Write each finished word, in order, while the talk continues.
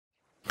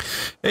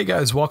Hey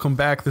guys, welcome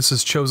back. This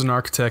is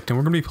ChosenArchitect, and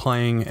we're going to be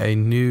playing a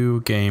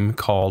new game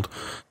called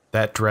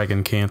That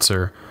Dragon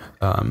Cancer.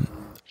 I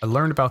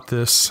learned about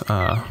this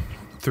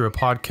through a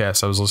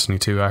podcast I was listening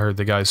to. I heard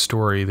the guy's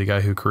story, the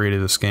guy who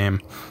created this game.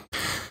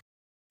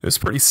 It was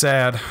pretty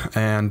sad,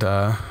 and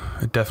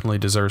it definitely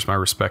deserves my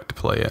respect to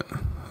play it.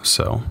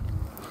 So,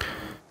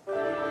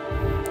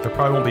 there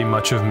probably won't be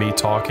much of me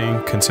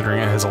talking, considering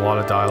it has a lot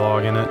of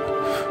dialogue in it.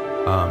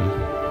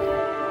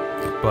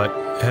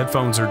 But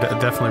headphones are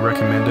definitely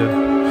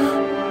recommended.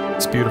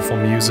 It's beautiful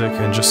music,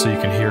 and just so you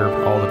can hear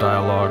all the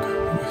dialogue,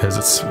 because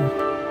it's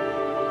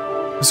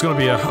going to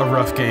be a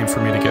rough game for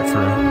me to get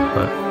through,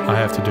 but I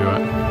have to do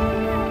it.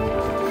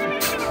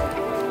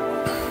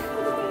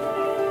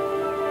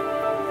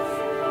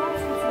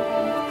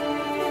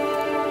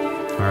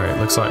 Alright,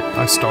 looks like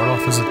I start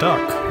off as a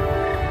duck.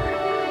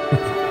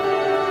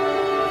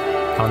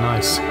 How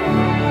nice.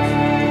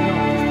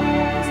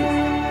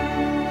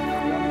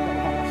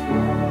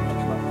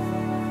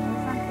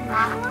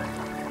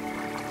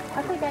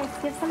 Okay guys,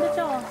 give some to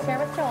Joel. Share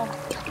with Joel.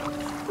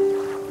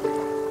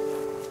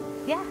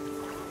 Yeah.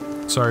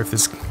 Sorry if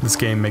this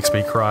game makes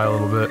me cry a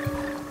little bit.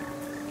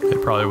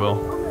 It probably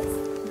will.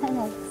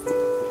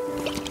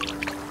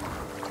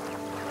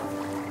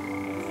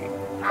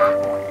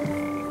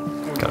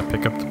 Gotta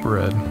pick up the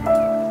bread.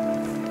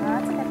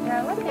 That's a good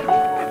girl. Look, baby.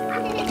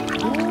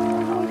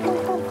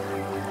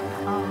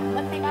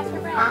 Look, they got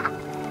your bread.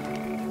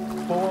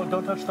 Oh,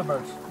 don't touch the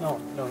birds. No.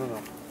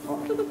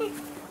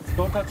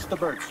 Don't touch the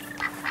birds.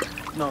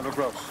 No, they're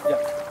gross. Yeah.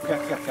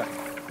 Okay.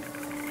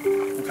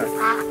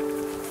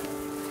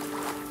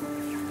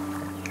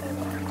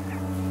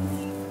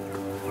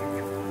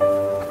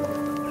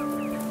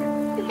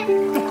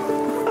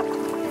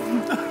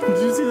 Did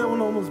you see that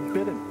one almost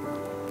bit him?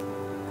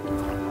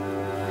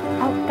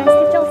 Oh, guys,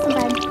 give Joel some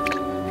bread.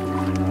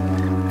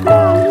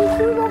 Oh, you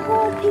threw the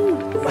whole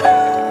piece.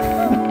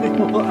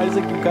 Well,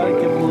 Isaac, you gotta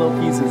give him little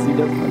pieces. He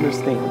doesn't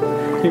understand.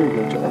 Here you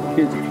go, Joel.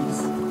 Here's your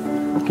piece.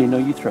 Okay, no,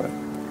 you throw it.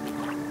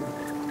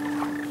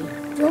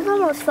 Joel's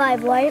almost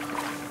 5, right?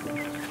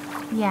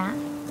 Yeah.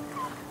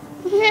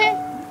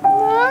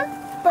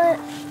 But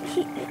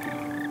he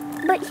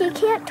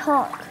can't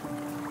talk.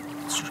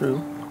 It's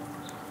true.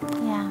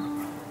 Yeah.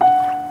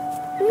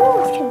 We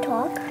almost can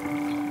talk.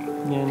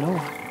 Yeah, no.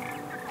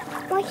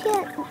 Why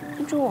can't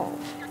Joel?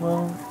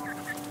 Well,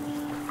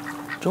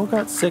 Joel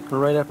got sick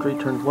right after he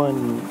turned 1.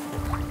 And,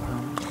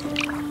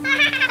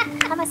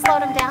 Kind of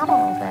slowed him down a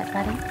little bit,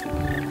 buddy.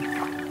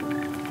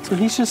 so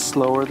he's just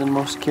slower than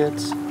most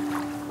kids.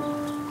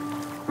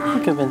 I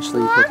think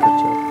eventually he'll catch up.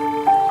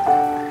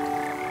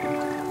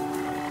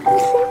 You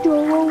think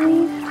Joel will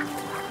read?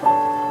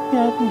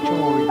 Yeah, I think Joel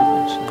will read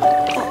eventually.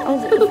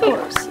 Of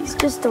course, he's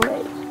just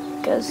delayed.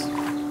 Because,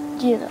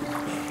 you know.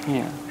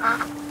 Yeah.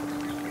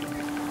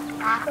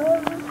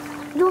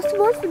 Joel's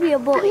supposed to be a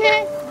boy.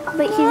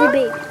 But he's a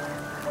baby.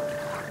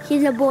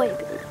 He's a boy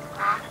baby.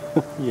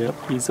 Yep,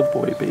 he's a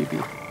boy baby.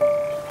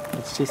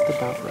 That's just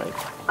about right.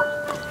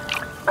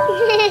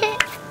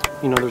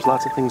 You know, there's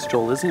lots of things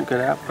Joel isn't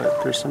good at,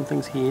 but there's some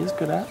things he is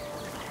good at.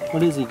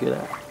 What is he good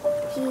at?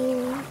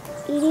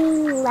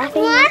 Eating,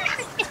 laughing.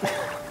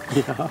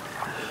 Yeah.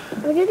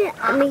 We're good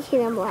at making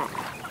him laugh.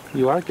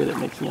 You are good at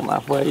making him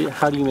laugh.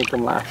 How do you make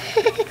him laugh?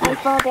 I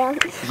fall down.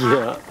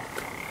 Yeah.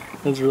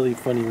 It's really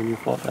funny when you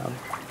fall down.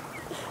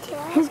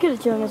 He's good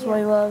at showing us what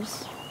he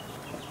loves.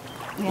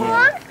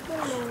 Yeah.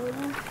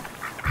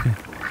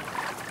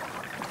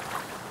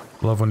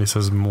 Love when he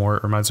says more.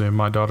 It reminds me of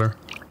my daughter.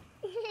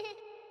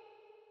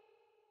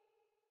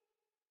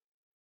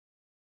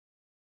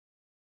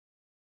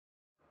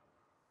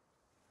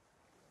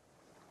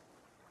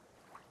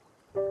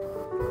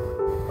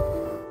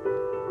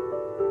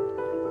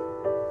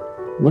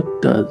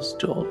 What does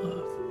Joel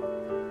love?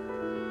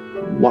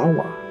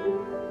 Wawa.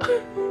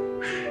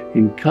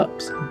 In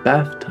cups and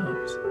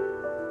bathtubs.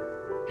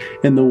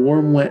 And the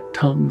warm, wet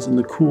tongues and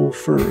the cool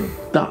fur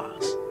of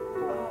Das.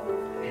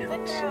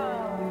 And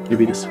give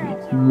it a sweet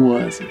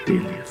was a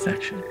daily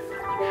affection.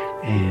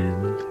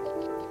 And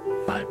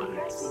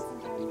bye-byes.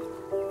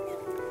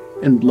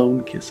 And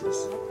blown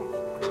kisses.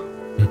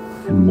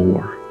 And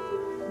more.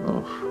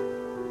 Oh,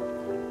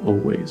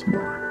 always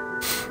more.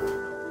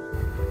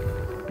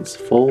 His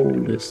full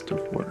list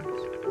of words.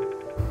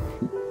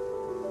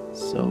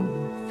 So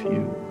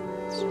few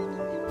words.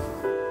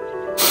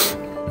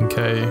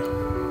 Okay.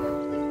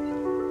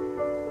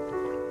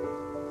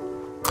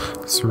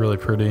 It's really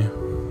pretty.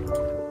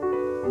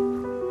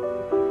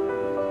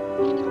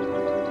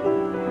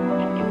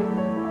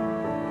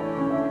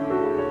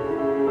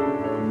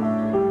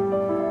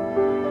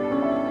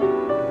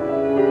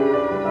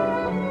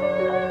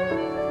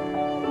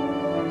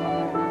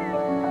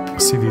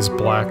 See these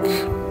black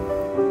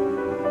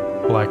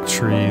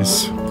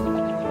trees.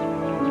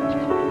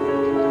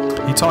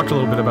 He talked a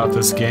little bit about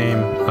this game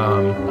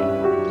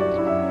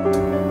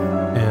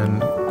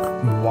and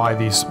why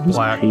these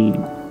black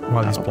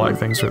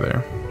things are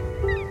there.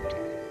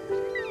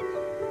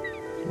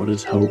 What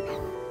is hope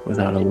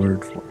without a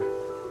word for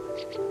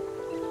it?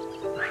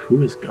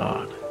 Who is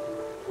God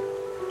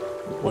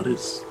What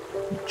is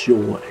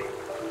joy?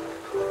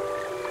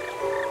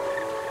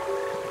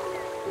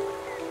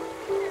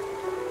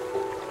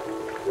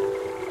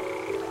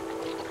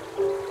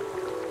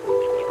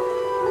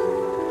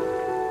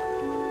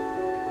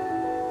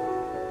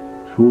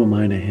 Who am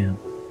I to him?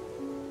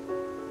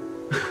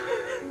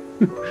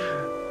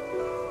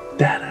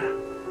 Dada.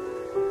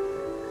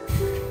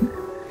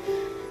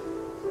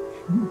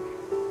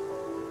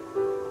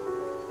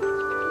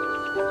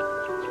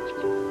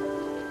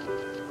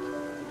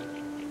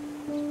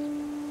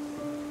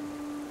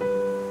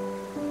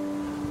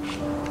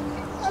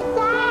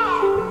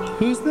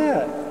 Who's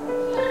that?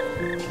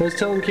 I was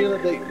telling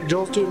Caleb that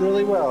Joel's doing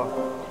really well.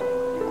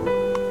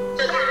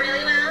 Doing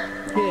really well?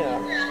 Yeah.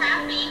 I'm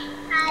happy.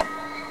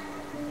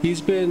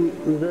 He's been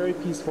very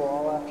peaceful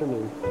all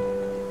afternoon.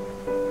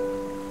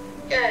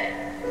 Good.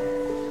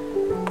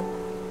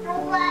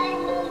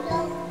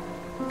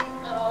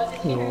 Oh, is it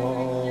here?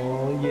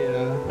 Oh,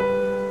 yeah.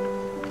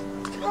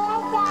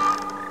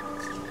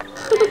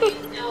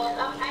 No,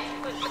 I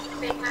would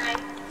say hi.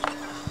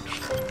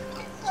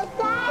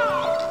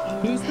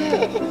 Who's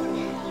that?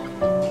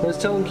 I was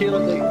telling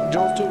Caleb that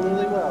Joel's doing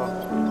really well.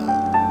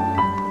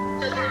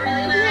 Doing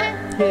really well?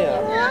 Yeah.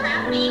 I'm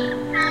happy.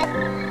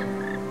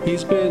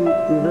 He's been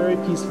very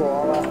peaceful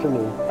all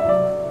afternoon.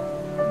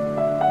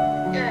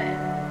 Good.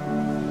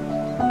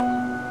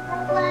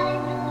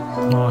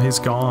 Oh, he's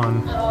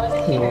gone. Oh, is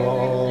it here?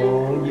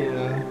 Oh,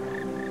 yeah.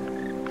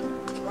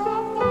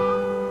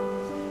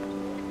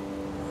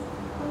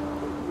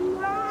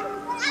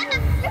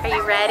 Are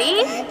you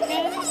ready?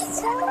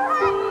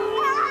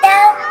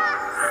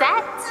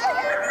 Set.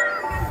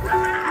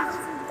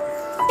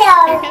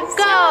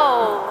 Go.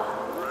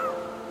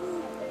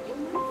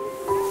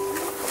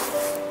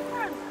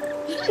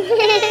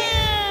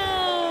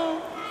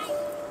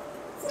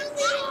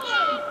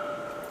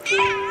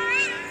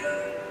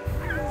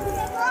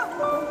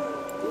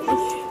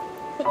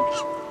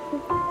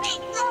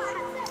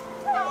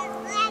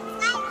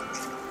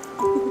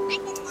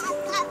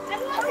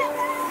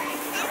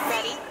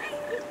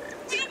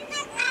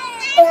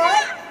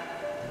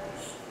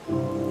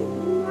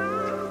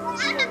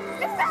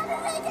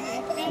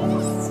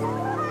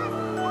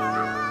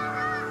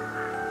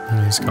 And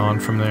he's gone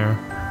from there.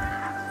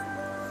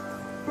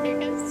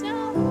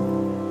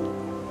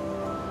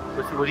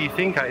 What do you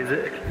think,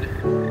 Isaac?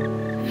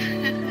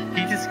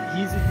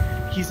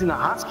 He's in the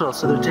hospital,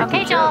 so they're taking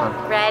Okay, care of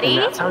Joel, him. ready? And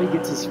that's how he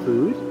gets his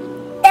food.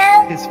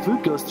 His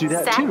food goes through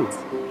that Set. too.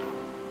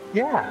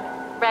 Yeah.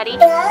 Ready?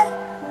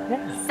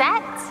 Yeah.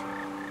 Set.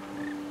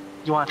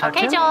 You want to touch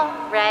Okay, him? Joel.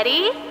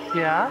 Ready?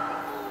 Yeah.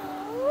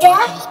 You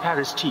just pat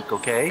his cheek,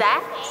 okay?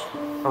 Set.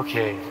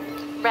 Okay.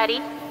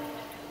 Ready?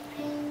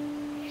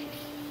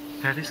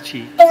 Pat his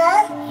cheek.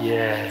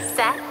 Yeah.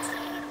 Set.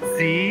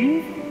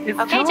 See? It's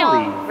Okay,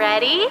 Jolie. Joel.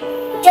 Ready?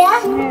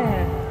 Yeah.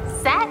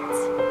 Set.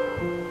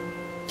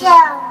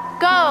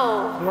 Go.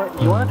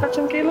 You want to touch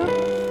him, Caleb?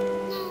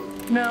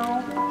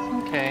 No.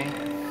 Okay.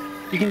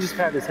 You can just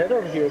pat his head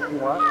over here if you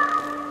want.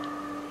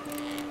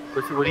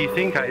 What do you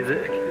think,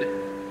 Isaac?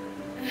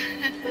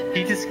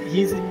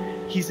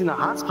 He's in the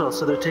hospital,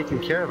 so they're taking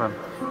care of him,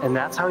 and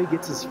that's how he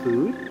gets his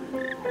food.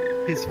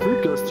 His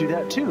food goes through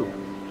that too.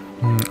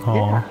 Oh,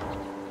 Yeah.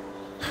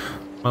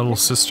 my little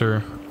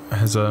sister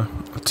has a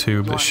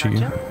tube that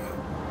she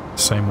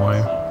same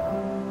way.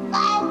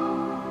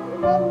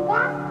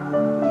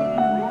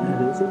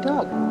 That is a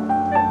duck.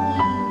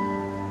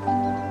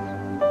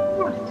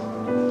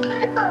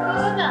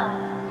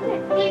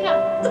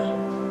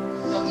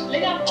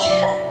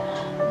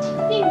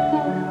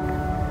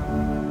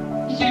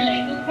 Is your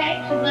leg okay?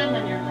 She's laying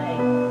on your leg.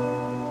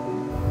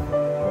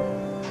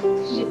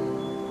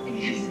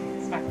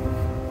 It's fine.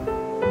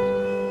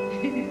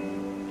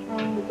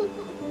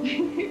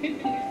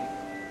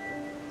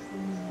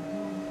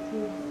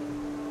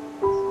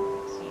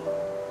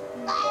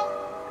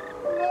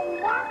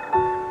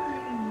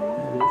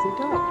 That is a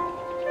duck.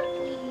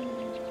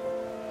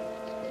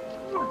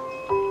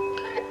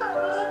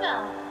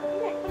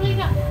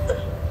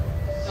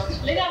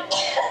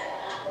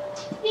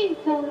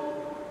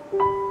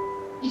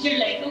 Is your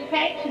leg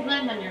okay? She's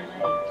laying on your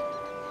leg.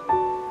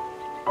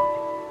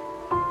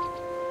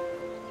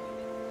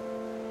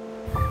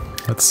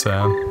 That's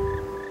sad.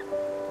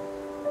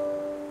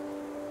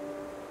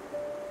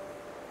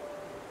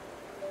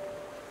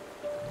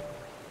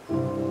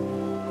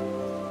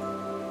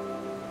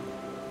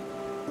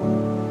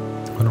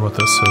 Wonder what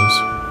this is.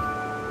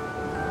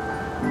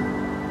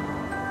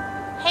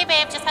 Hey,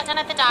 babe. Just got done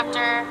at the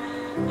doctor.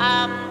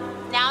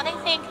 Now they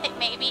think that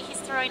maybe he's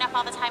throwing up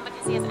all the time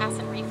because he has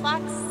acid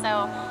reflux.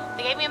 So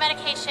they gave me a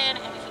medication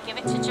and we can give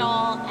it to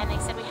Joel. And they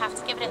said we have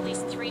to give it at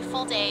least 3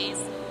 full days.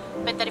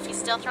 But that if he's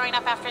still throwing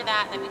up after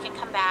that, then we can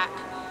come back.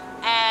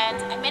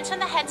 And I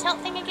mentioned the head tilt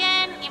thing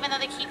again, even though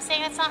they keep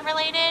saying it's not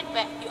related,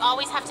 but you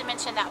always have to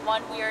mention that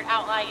one weird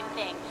outlying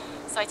thing.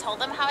 So I told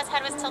them how his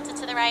head was tilted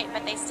to the right,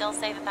 but they still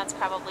say that that's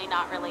probably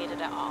not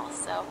related at all.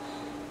 So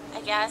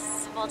I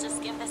guess we'll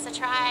just give this a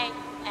try,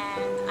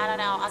 and I don't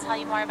know, I'll tell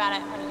you more about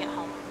it when we get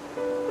home.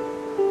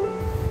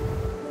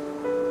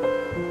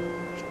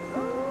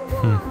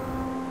 Give me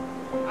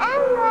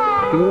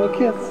a little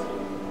kiss.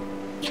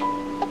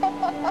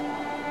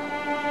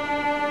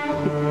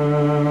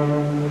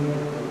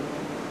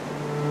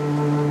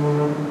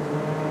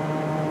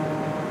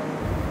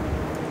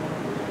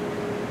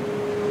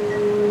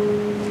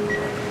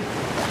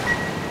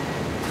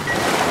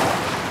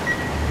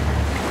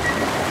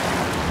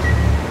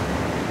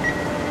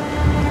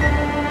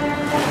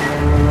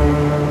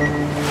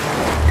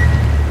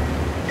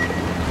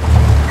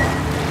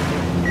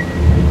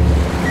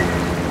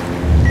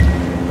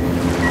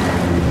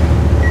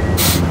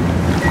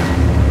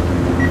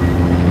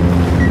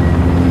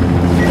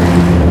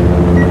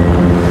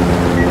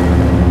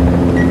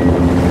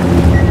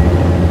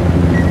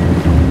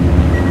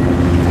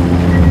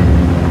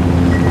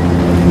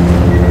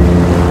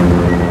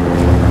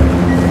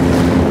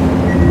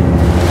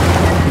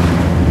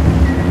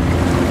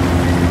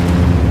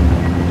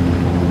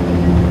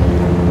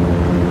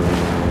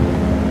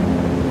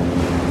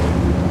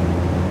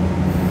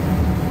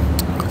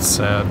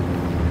 Sad.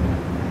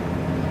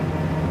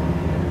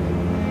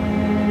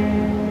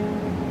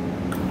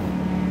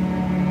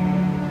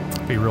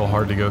 Be real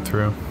hard to go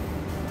through.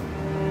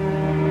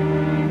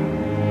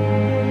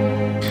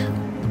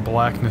 The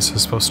blackness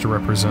is supposed to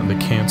represent the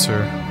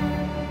cancer.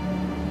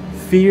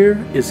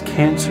 Fear is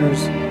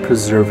cancer's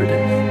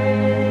preservative.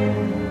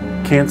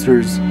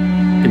 Cancer's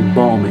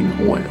embalming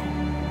oil.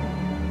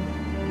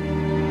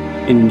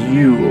 And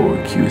you, O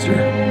accuser,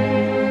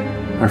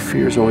 are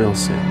fear's oil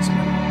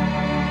salesman.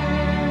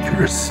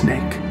 You're a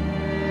snake,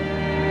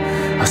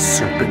 a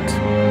serpent,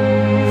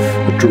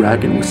 a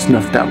dragon with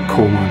snuffed out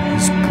coal on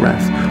his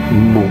breath,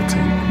 molting,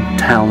 and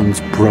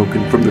talons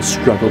broken from the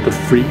struggle to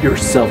free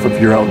yourself of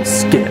your own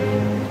skin.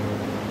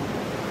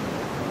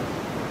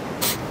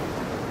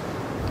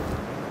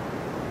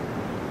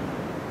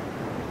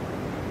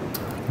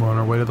 We're on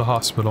our way to the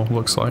hospital,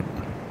 looks like.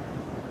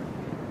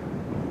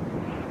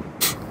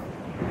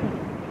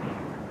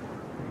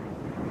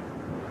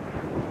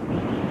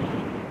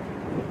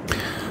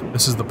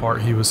 This is the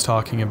part he was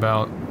talking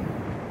about.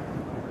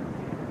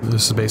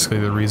 This is basically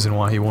the reason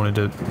why he wanted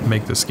to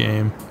make this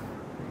game.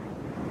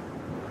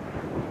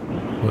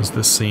 Was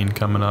this scene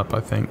coming up, I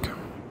think.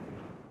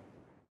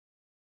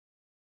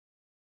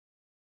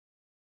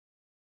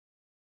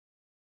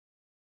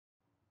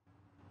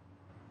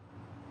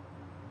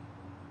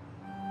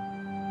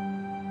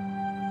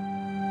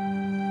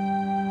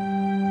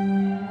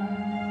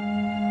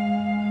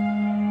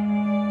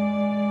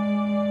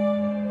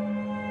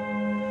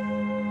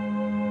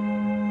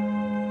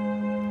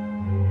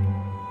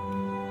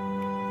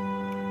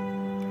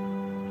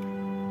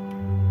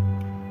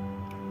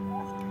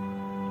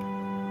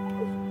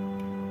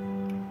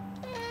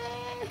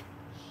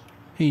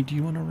 Hey, do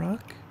you want to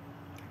rock?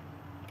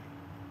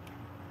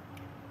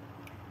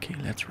 Okay,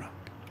 let's rock.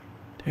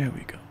 There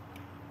we go.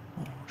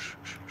 Oh, shh,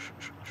 shh, shh,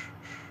 shh, shh,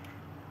 shh.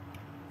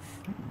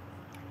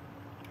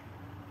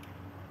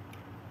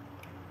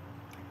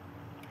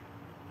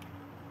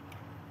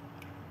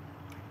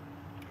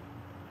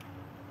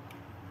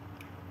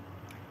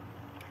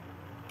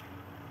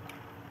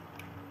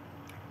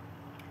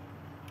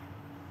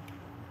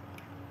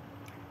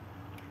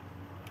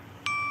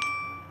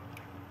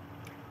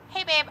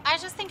 Hey babe, I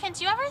was just thinking,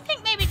 do you ever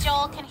think maybe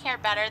Joel can hear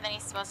better than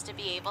he's supposed to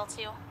be able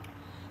to?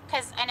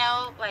 Because I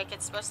know, like,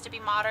 it's supposed to be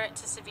moderate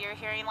to severe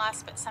hearing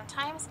loss, but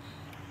sometimes,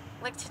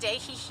 like today,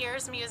 he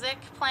hears music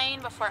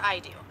playing before I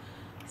do.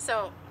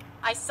 So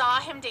I saw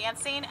him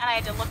dancing, and I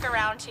had to look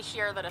around to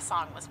hear that a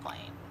song was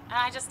playing. And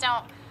I just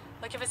don't,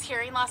 like, if his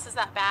hearing loss is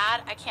that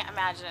bad, I can't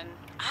imagine.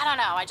 I don't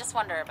know, I just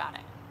wonder about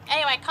it.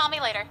 Anyway, call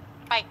me later.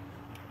 Bye.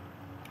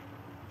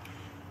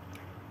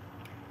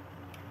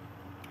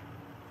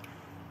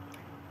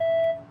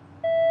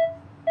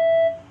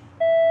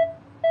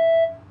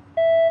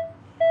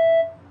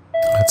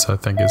 That's, I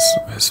think,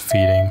 his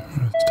feeding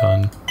is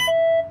done.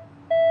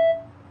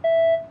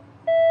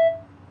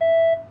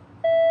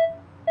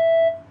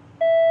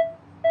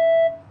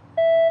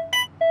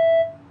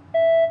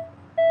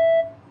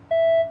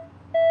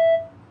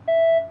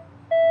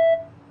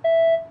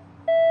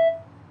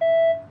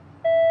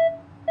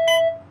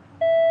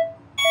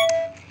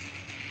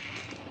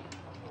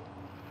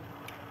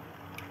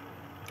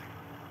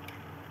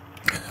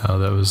 Oh,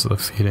 that was the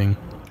feeding.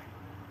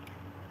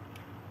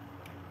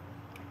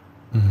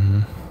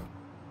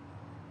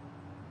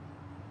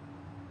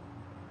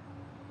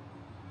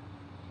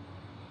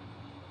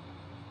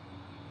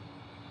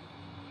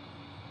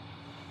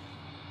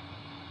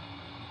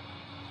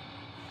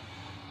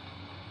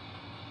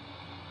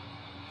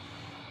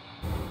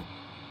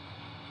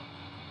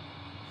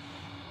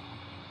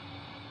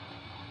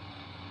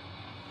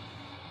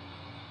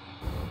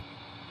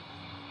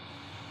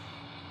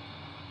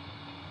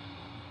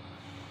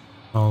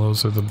 Oh,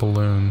 those are the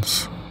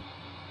balloons.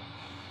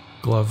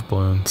 Glove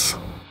balloons.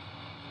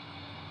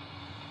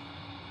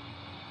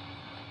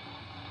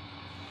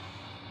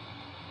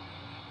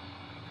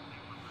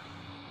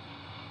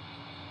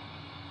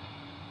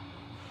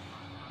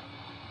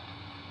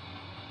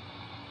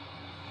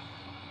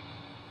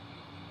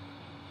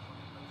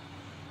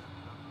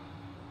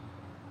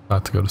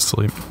 About to go to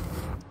sleep.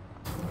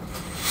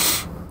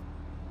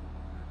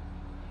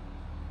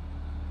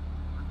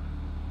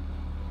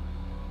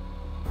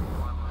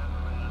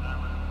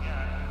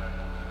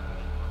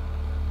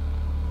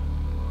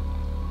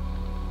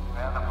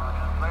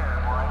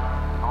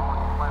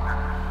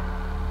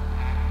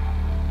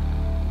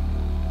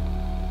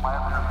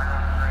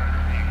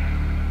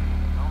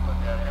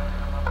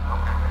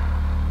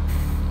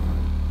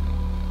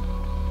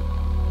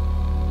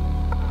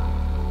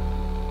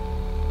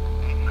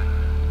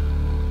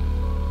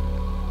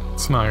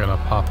 It's not gonna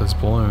pop his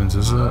balloons,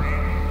 is it?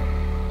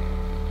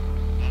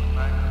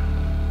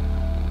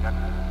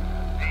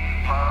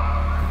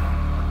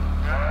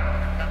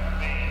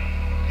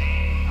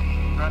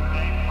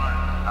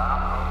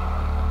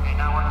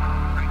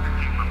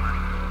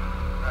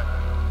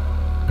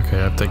 Okay,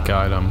 I have to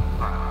guide him.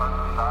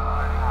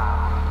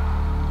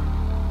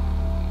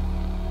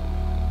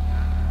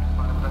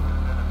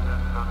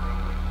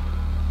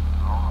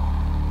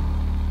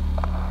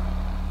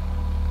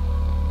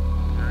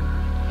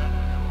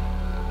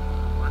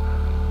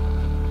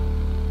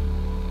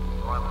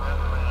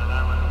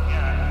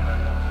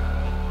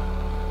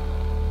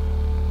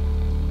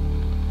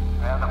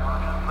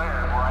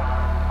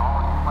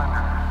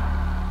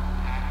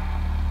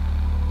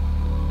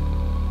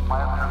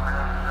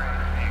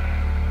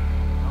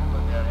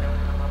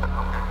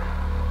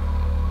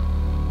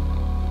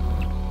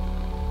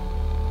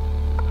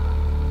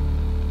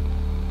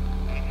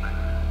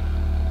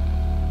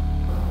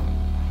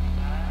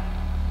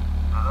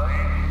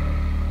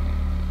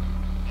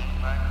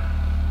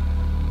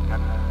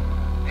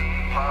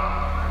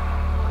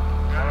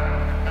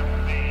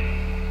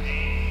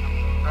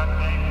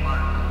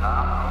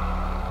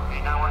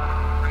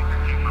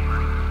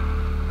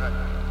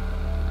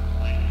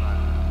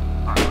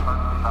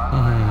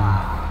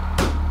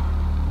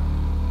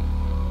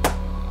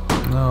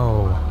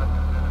 No.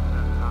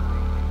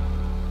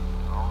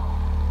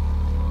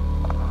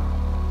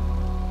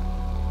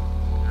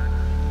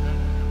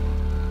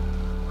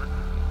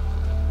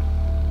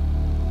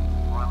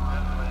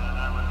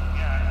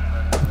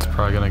 It's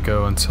probably gonna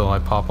go until I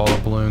pop all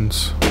the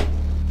balloons.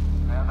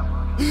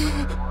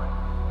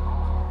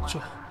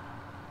 Joel.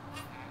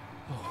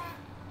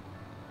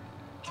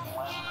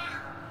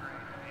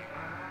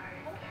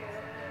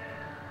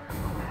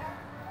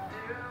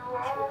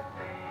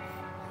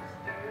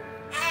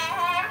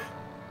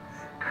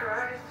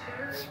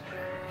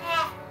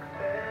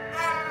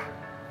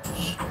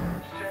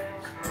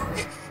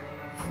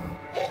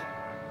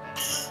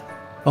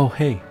 Oh,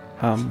 hey.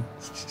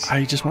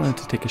 I just wanted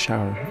to take a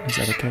shower. Is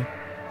that okay?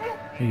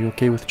 Are you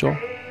okay with Joel?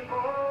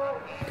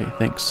 Okay,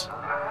 thanks.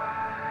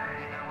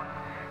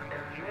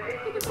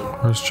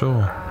 Where's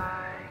Joel?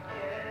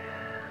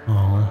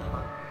 Oh.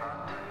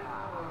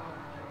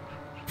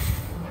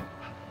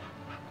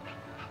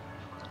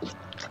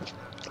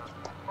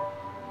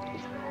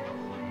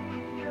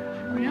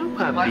 Real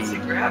puppy. Wants to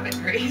grab it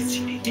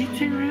crazy.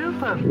 It's a real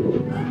puppy.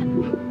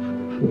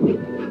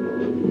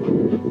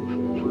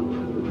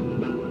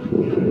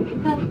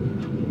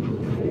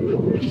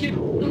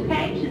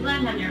 Okay, she's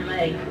lying on your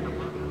leg.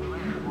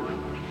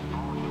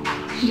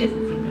 She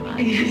doesn't seem to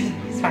mind.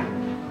 It's fine.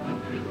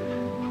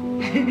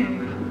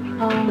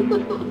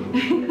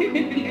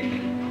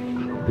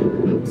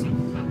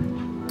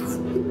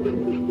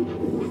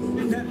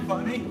 Isn't that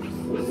funny?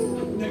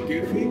 Isn't that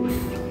goofy?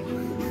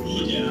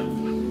 Yeah.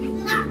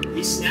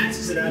 He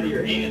snatches it out of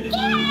your hand.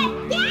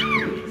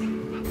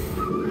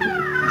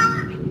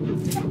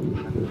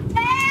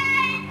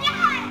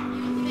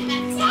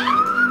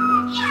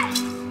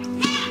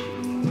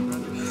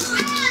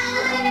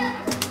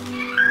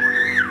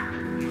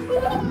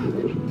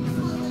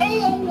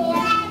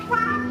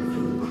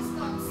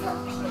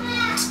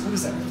 What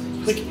is that?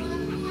 Lick it.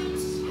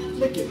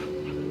 Lick it.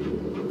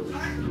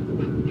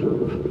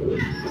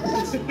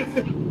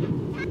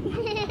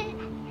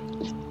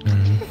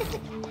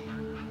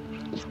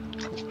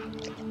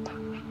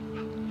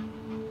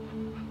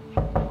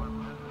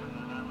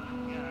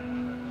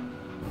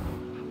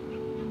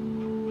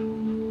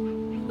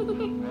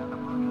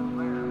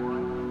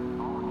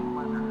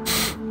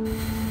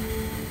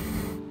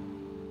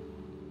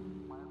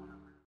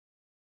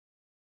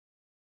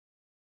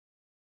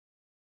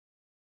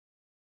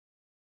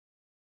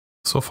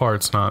 So far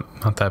it's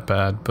not that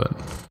bad, but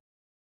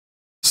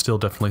still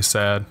definitely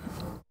sad.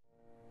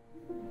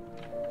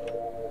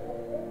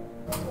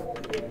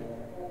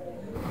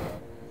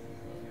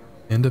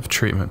 End of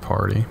treatment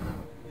party.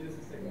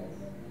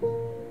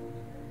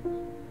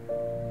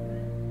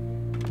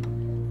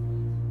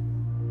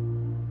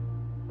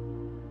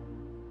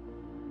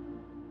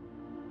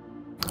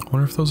 I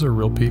wonder if those are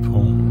real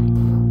people.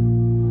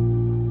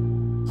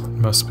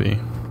 Must be.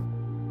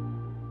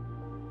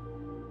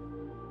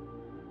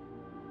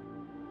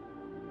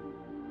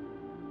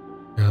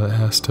 Yeah, that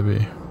has to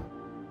be.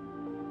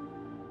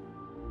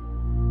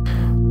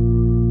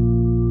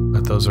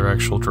 But those are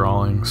actual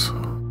drawings.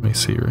 Let me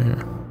see right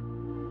here.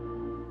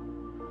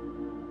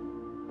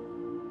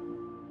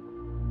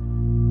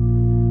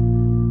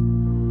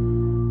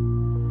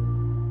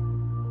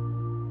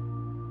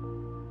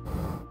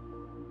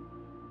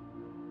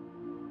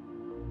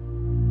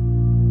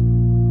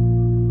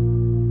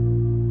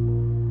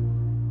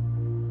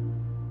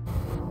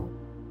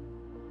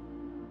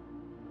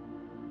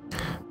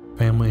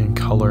 Family and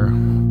color.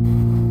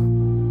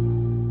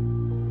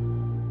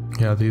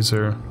 Yeah, these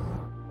are...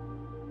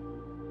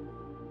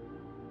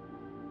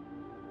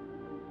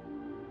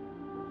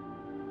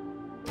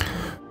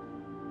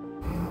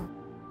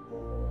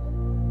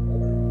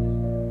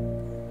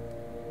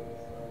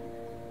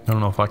 I don't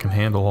know if I can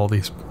handle all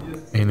these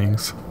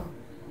paintings.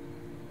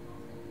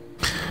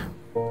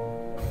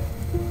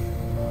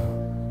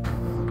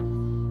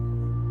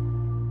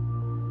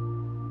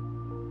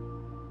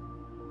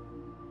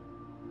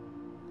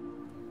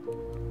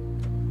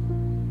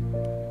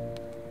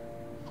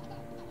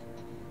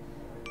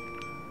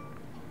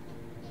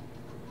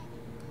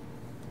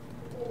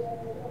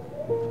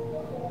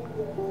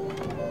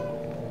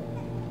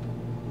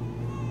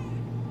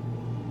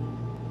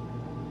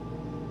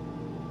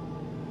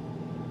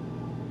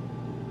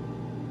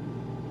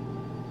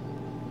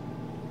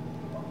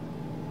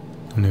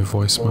 New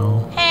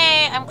voicemail.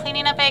 Hey, I'm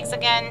cleaning up eggs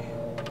again.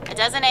 A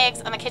dozen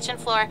eggs on the kitchen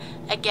floor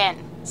again.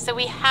 So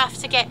we have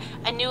to get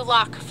a new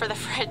lock for the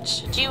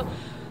fridge.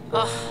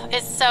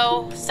 It's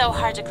so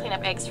hard to clean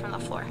up eggs from the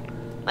floor.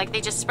 Like,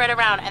 they just spread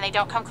around and they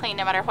don't come clean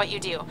no matter what you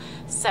do.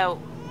 So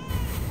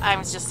I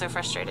was just so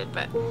frustrated,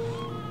 but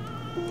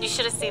you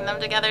should have seen them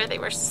together. They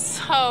were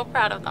so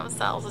proud of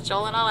themselves.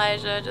 Joel and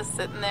Elijah just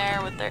sitting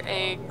there with their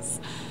eggs.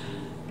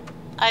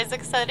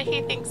 Isaac said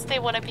he thinks they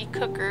want to be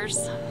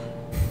cookers.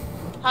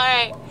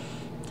 Alright,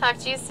 talk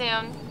to you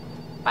soon.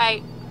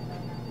 Bye.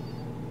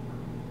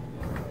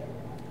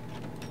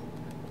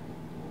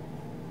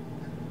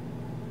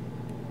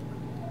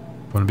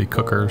 Want to be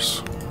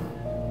cookers.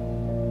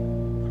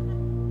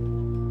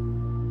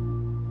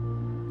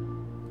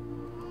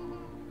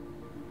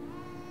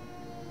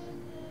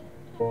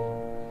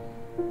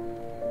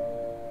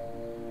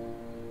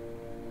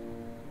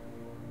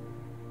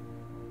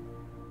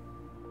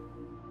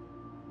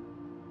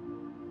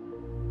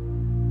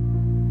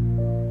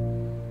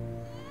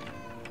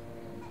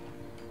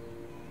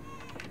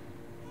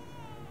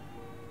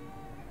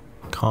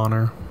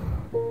 Connor.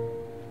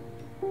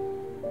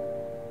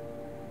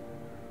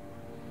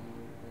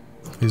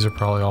 These are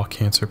probably all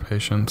cancer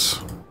patients.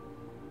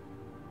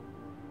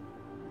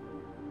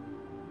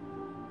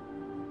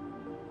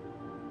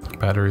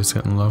 Battery's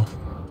getting low.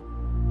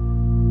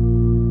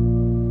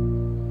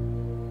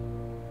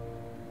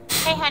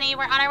 Hey honey,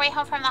 we're on our way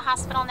home from the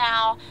hospital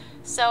now.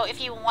 So if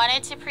you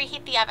wanted to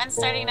preheat the oven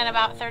starting in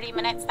about 30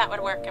 minutes, that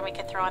would work and we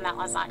could throw in that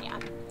lasagna.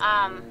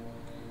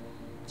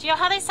 Do you know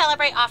how they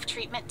celebrate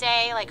off-treatment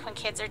day, like when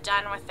kids are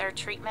done with their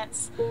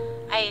treatments?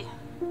 I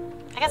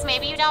guess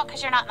maybe you don't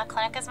because you're not in the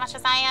clinic as much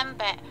as I am,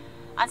 but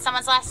on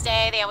someone's last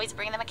day, they always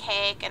bring them a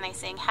cake and they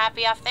sing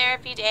Happy Off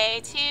Therapy Day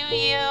to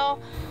you.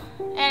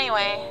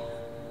 Anyway,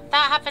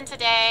 that happened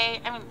today.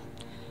 I mean,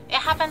 it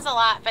happens a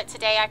lot, but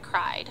today I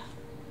cried.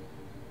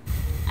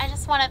 I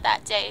just wanted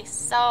that day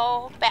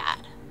so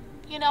bad,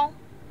 you know?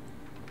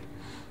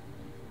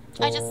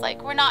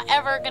 We're not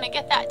ever gonna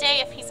get that day.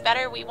 If he's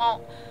better, we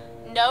won't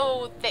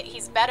know that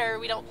he's better.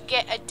 We don't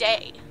get a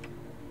day.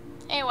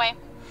 Anyway,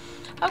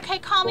 okay,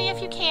 call me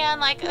if you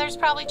can. Like, there's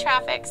probably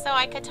traffic, so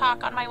I could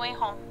talk on my way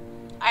home.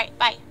 All right,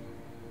 bye.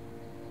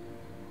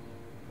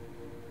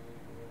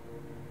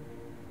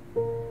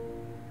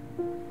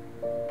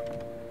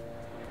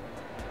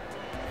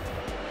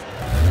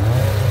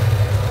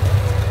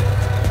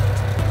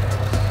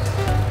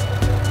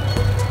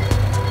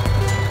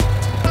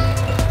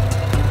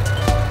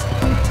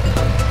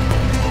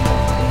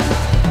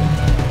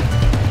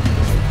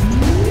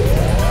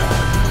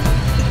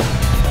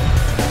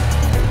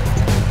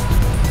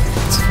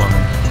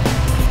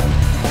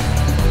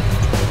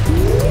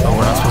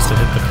 To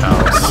hit the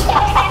cows.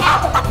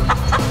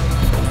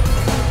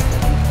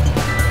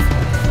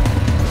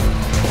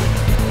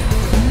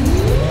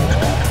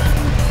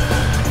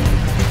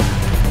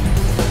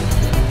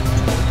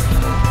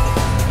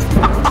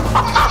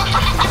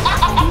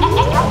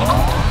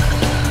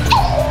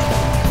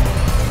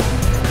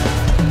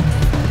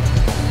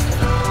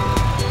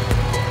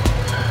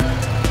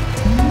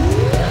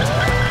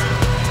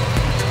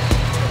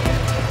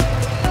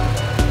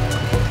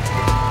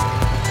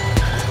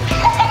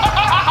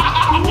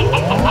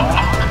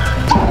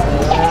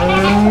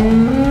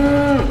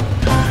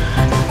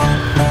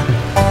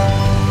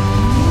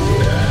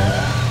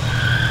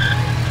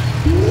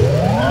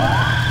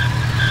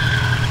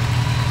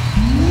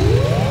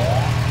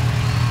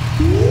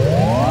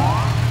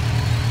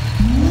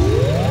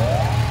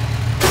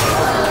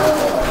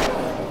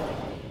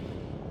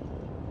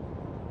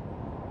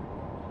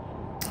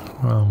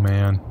 Oh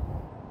man.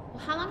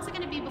 Well, how long is it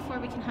going to be before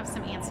we can have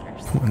some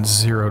answers? Went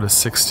 0 to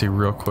 60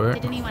 real quick.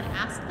 Did anyone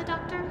ask the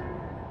doctor?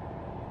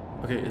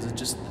 Okay, is it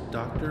just the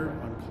doctor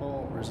on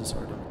call, or is this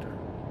our doctor?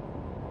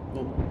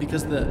 Well,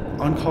 because the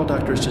on-call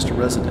doctor is just a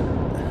resident.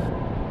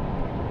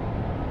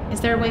 Is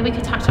there a way we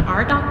could talk to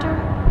our doctor?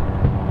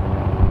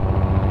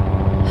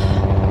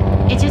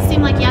 It just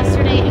seemed like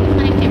yesterday in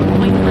clinic they were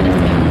going to let us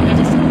go. I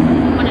just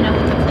want to know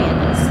what the plan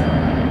is.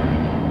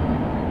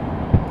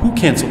 Who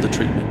canceled the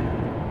treatment?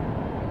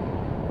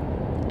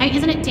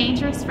 Isn't it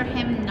dangerous for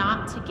him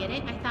not to get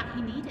it? I thought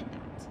he needed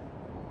that.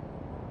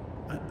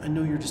 I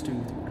know you're just doing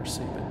what the orders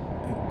say,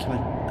 but can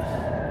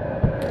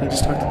I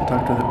just talk to the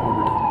doctor that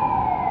ordered it?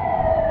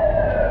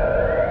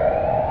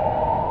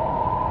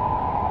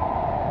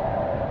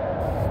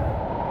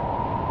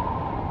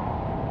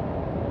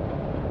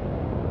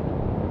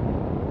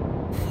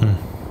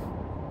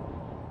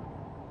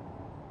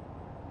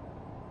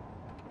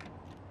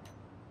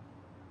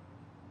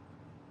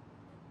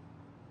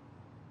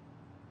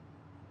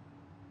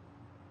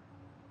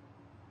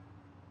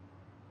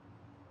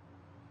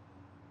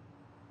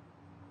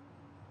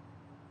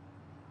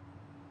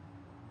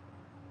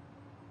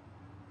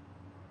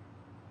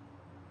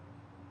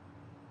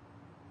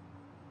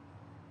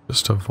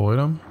 Just avoid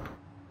them?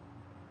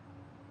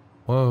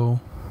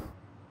 Whoa.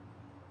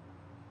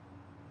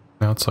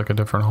 Now it's like a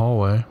different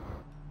hallway.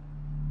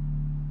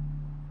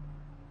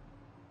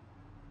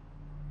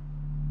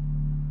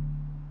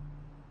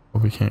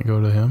 But we can't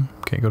go to him?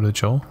 Can't go to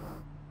Joel?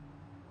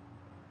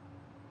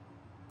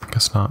 I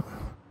guess not.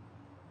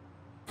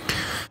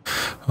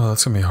 Well,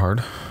 that's gonna be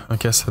hard. I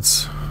guess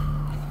that's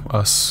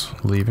us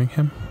leaving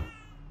him.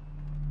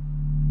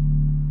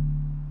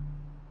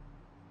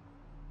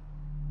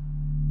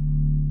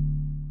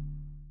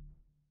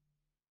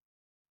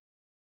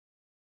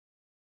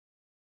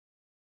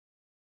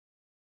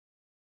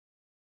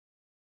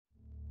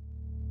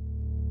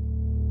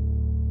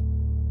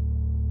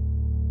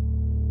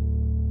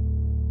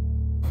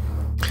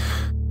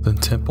 The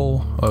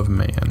Temple of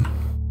Man.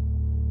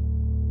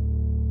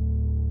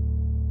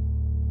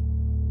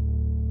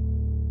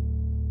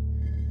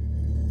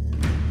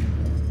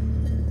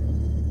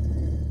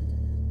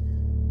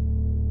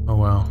 Oh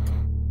wow.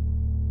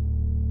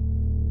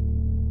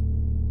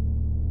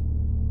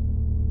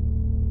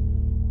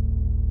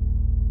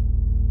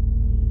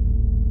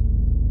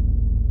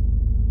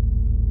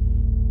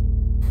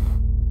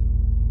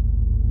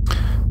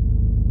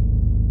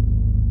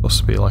 Supposed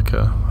to be like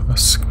a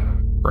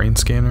brain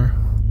scanner.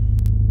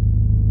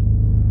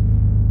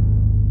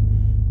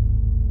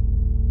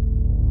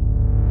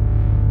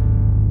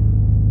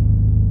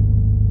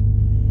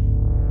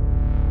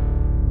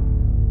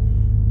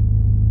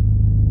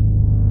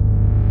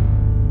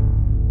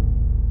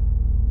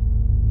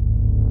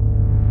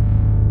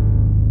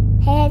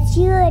 Hey, it's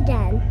you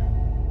again.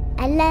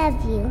 I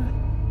love you.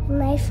 You're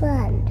my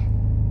friend.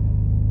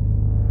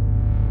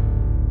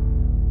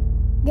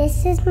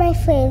 This is my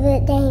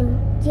favorite game.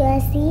 Do you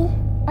want to see?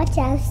 Watch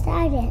how I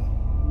started.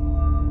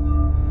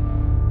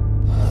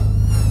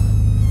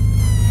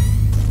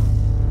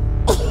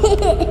 You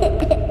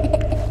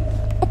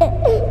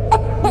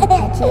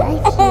touch it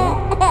like here,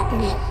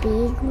 and a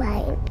big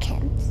lion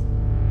comes.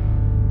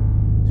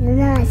 You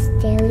know a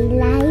scary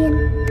lion?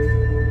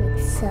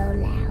 It's so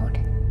loud.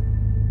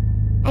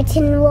 I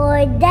can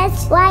roar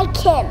just like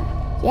him.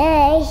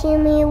 Yeah, hear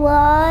me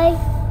roar?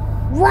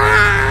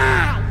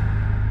 Why?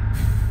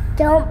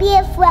 Don't be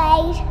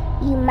afraid.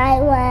 You might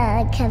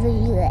want to cover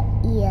your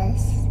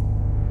ears.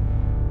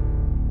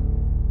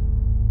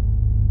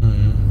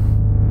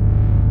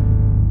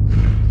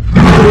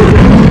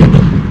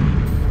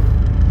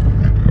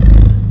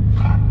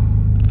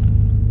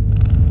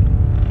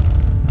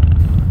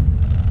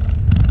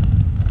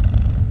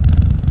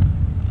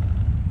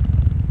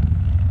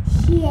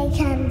 Here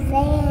comes the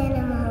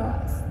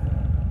animals.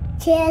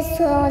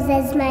 Pterosaurs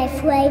is my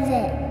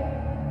favorite.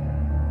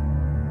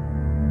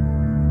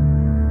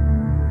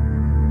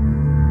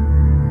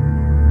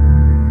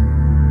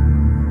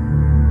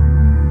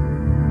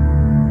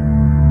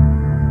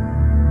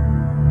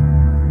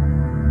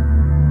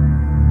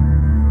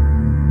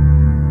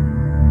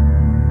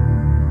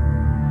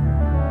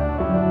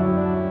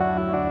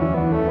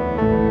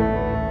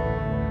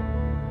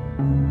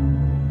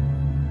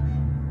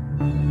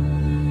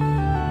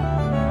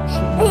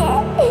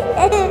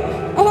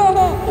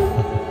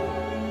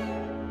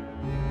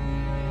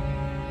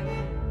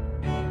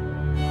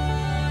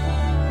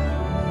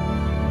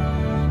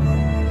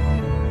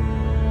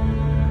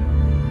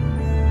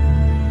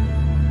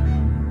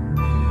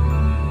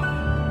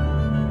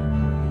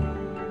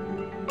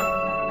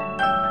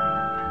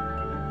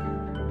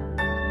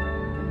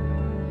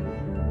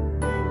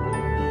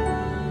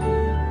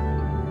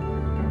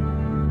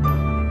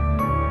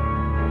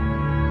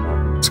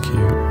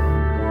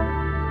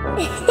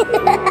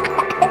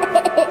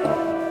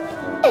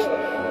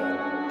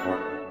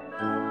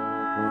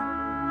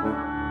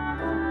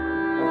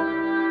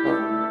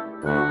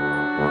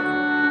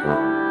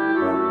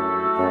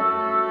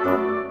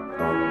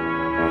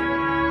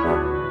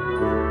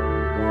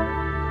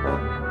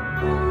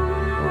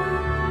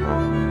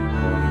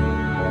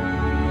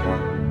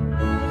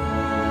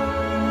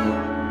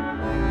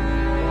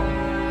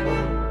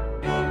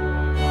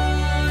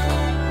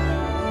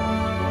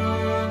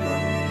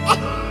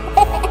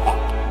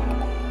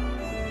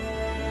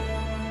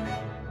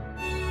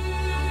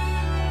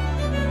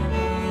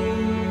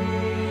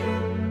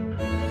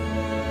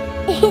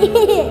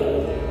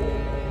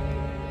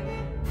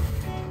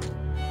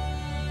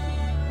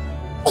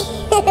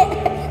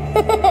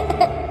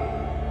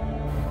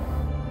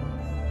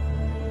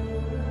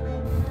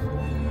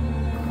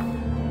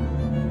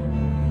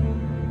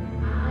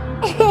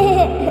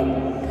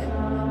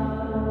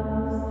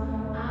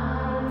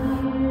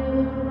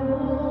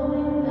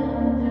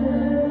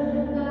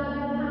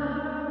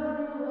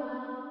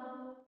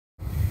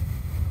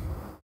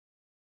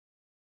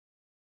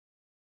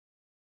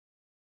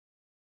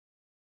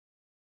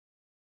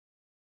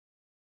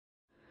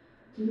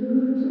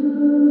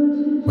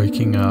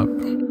 Waking up.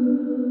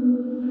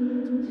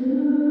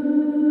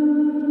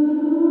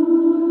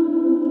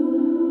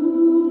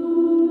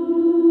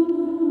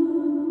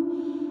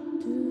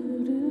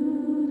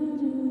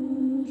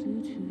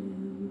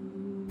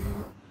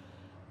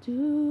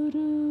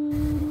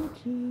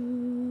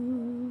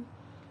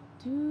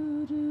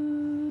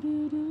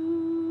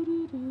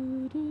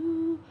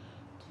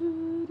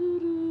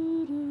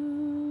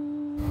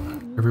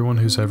 Everyone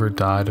who's ever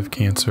died of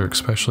cancer,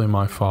 especially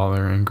my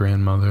father and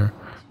grandmother,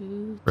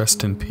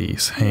 rest in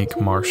peace, Hank,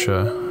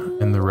 Marcia,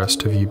 and the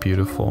rest of you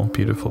beautiful,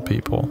 beautiful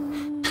people.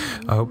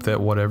 I hope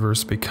that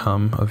whatever's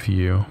become of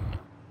you,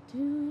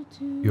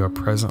 you are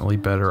presently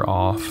better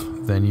off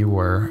than you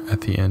were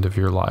at the end of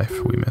your life.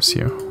 We miss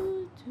you.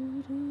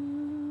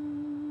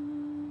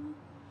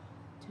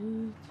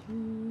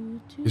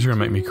 These are gonna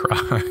make me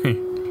cry.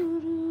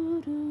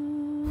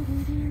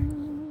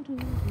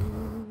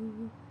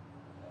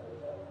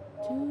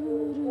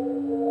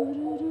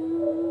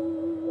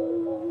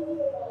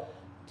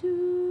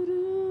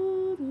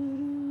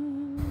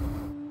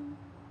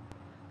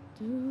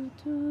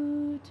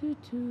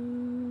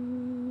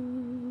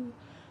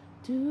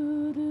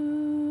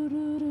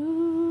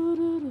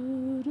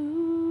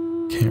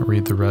 Can't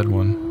read the red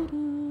one.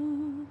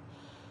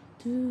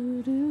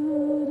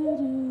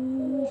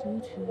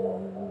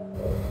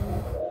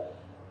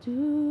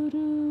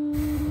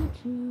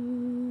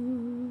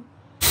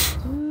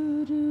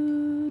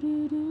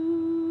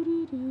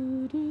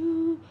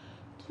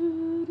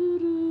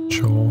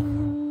 Joel.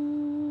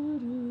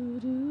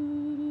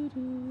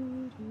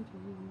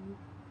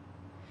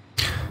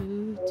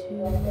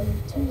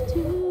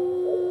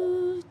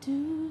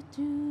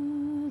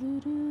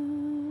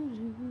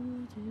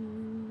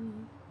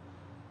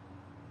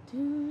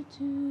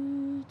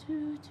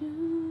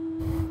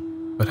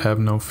 But have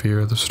no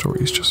fear, the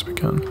story's just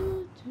begun.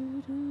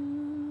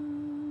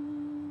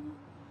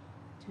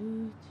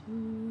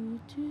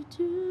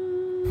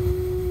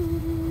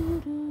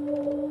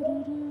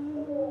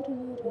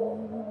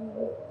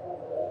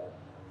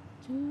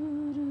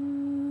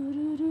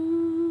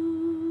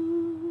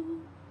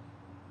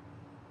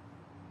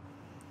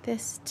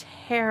 This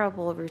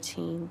terrible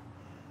routine,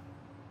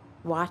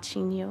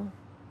 watching you,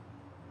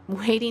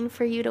 waiting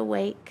for you to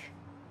wake,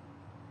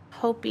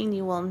 hoping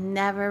you will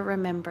never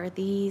remember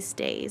these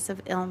days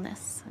of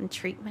illness and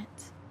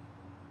treatment.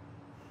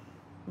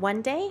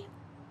 One day,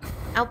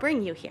 I'll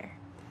bring you here,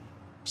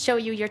 show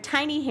you your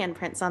tiny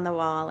handprints on the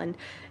wall, and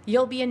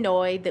you'll be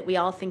annoyed that we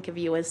all think of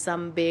you as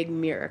some big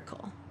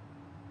miracle.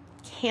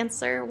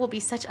 Cancer will be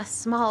such a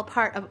small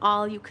part of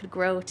all you could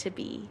grow to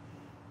be.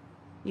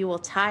 You will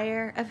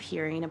tire of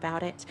hearing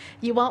about it.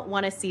 You won't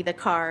want to see the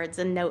cards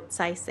and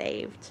notes I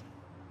saved.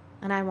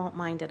 And I won't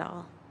mind at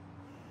all.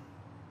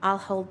 I'll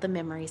hold the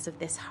memories of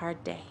this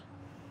hard day.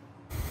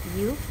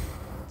 You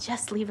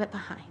just leave it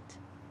behind.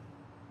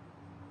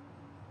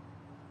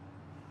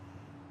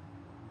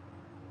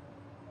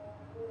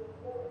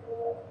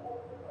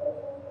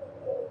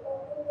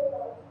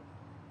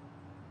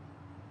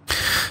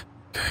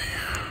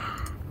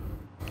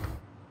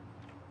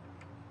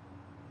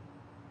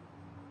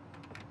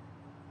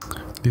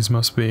 These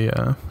must be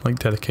like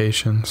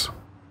dedications.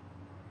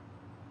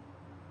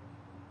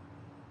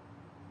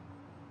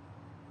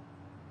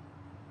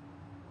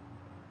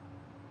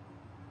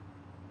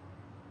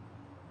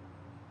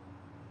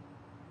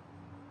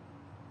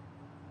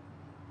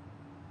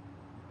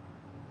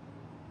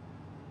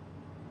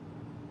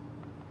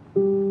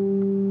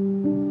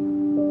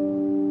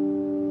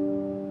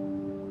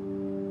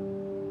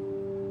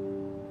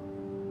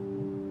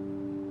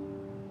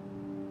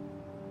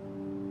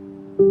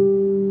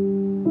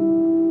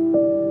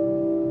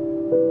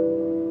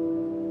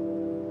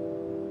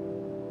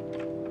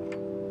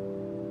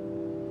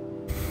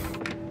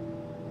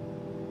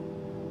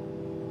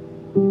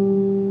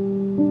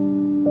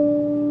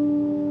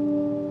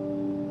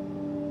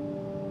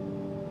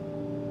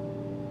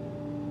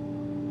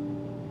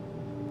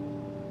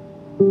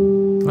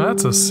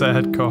 That's a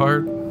sad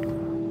card.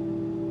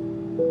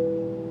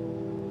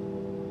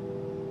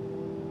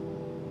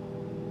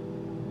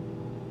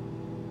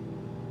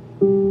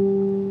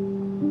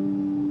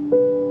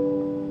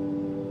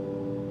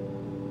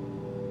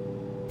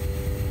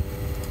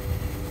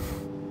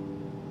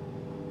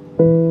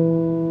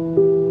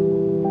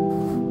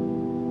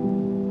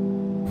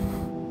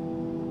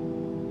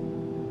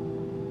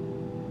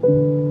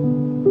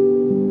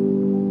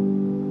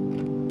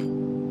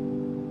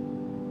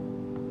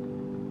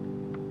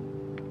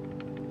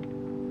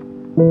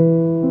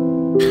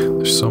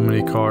 There's so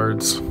many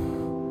cards.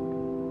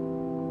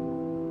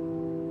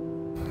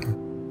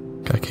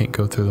 I can't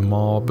go through them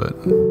all, but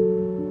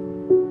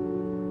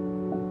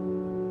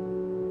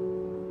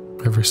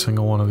every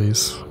single one of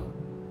these.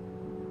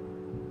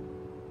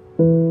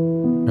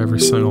 Every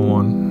single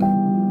one.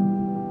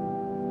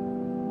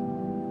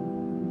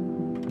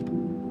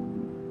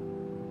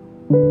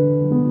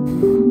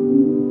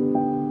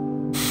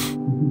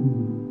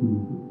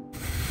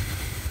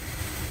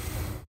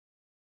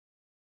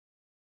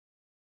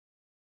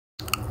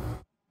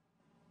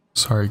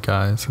 Sorry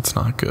guys, it's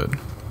not good.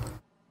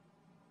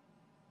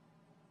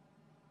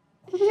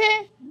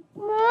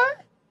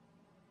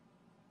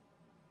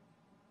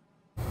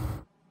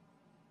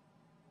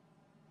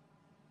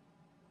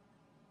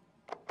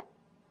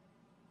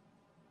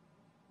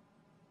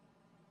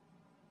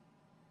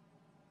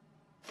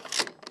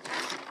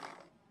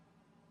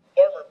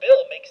 Farmer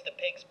Bill makes the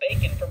pigs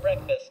bacon for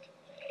breakfast.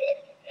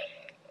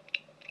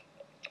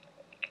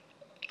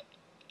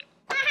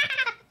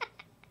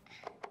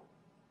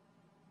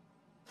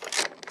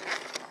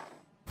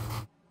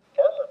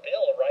 Farmer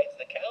Bill rides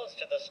the cows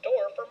to the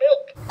store for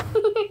milk.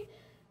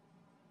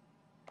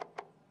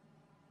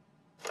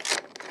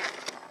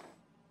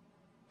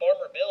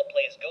 Farmer Bill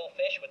plays Go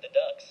Fish with the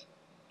ducks.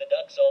 The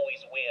ducks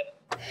always win.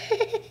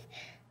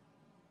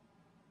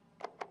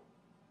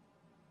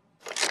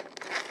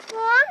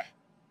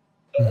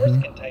 The horse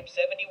can type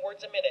 70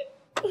 words a minute.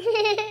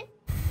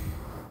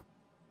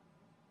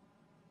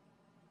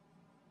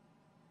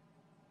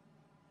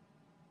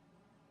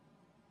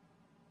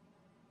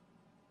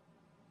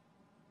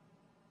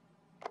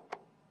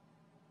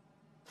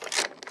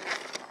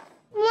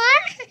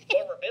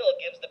 Farmer Bill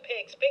gives the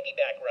pigs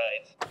piggyback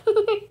rides.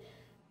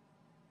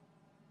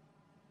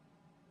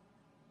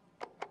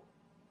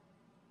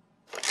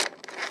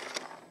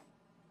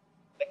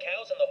 The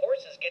cows and the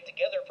horses get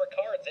together for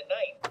cards at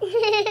night.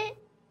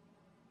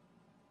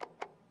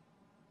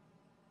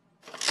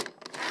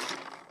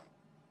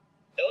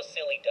 Those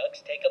silly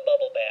ducks take a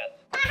bubble bath.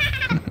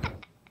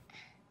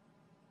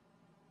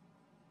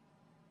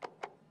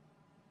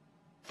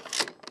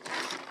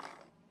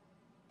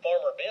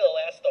 Farmer Bill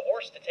asked the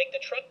horse to take the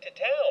truck to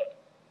town.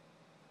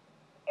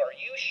 Are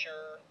you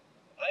sure?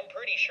 I'm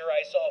pretty sure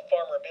I saw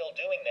Farmer Bill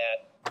doing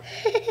that.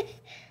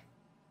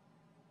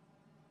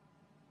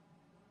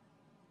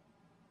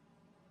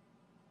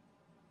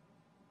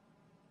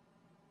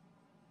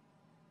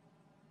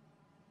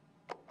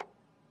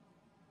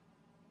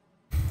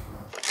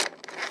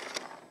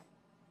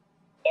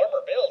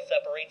 Farmer Bill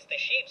separates the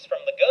sheeps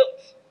from the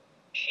goats.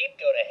 Sheep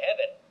go to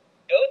heaven.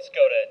 Goats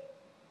go to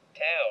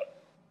town.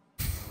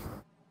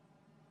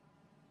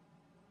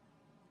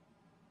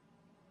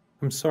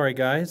 I'm sorry,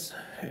 guys.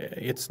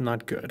 It's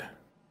not good.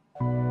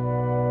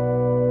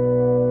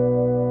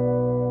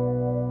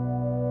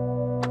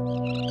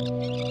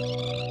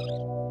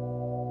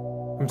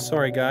 I'm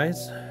sorry,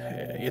 guys.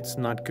 It's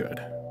not good.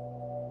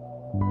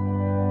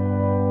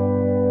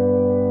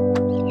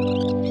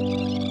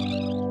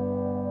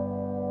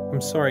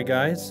 I'm sorry,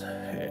 guys.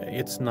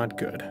 It's not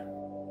good.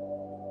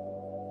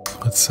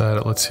 That's sad.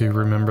 It lets you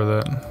remember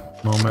that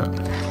moment.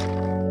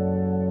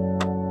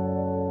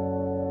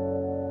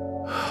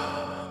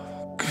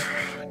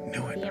 I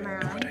knew it.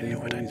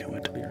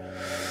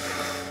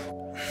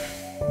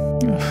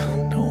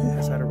 No.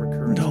 Is that a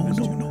recurrence?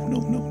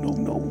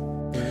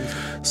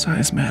 No.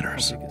 Size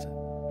matters.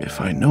 If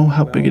I know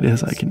how big it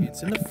is, I can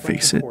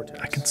face it.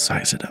 I can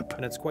size it up.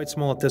 And it's quite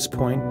small at this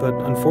point, but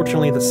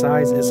unfortunately the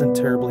size isn't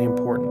terribly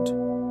important.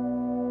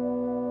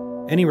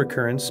 Any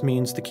recurrence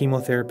means the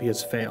chemotherapy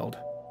has failed.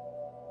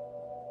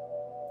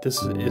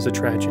 This is a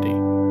tragedy.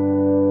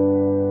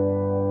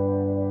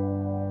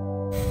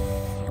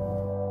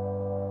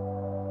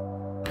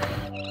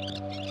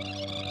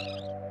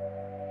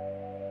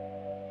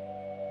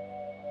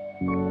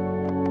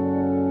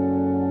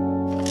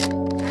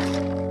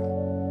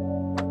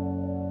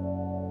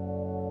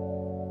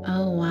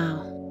 Oh,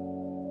 wow.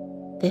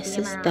 This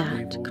is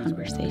that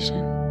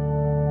conversation.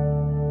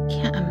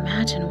 Can't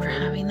imagine we're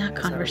having that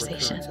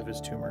conversation. Of his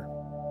tumor.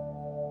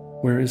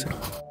 Where is it?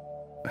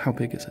 How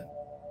big is it?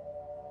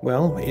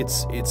 Well,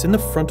 it's in the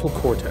frontal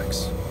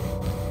cortex.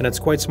 And it's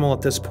quite small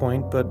at this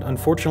point, but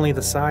unfortunately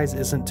the size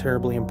isn't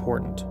terribly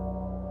important.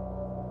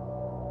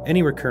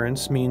 Any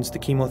recurrence means the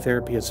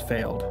chemotherapy has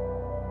failed.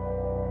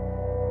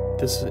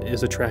 This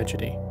is a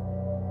tragedy.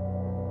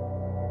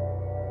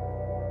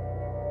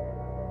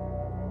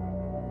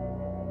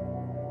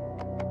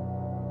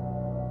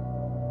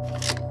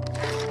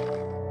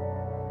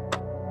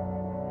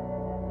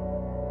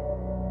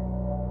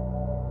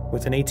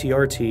 With an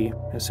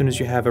ATRT, as soon as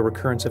you have a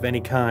recurrence of any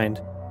kind,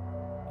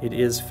 it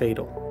is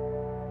fatal.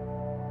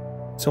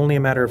 It's only a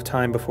matter of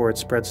time before it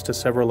spreads to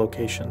several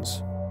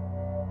locations.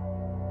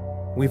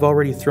 We've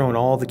already thrown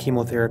all the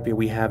chemotherapy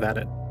we have at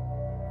it.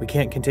 We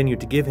can't continue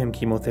to give him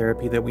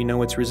chemotherapy that we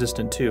know it's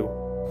resistant to,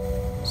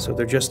 so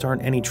there just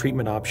aren't any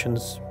treatment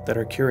options that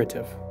are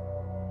curative.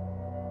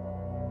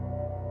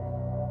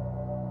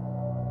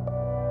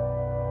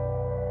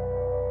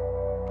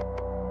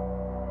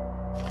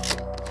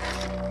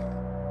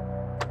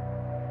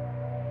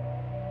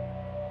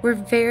 We're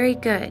very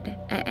good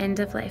at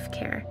end-of-life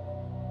care.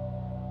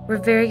 We're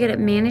very good at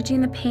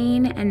managing the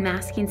pain and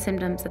masking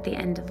symptoms at the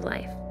end of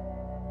life.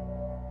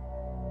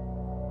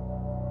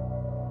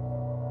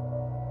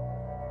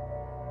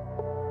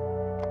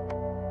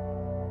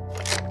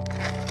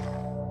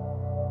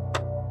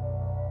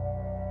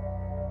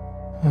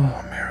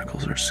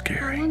 are scary.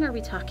 How long are we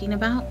talking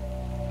about?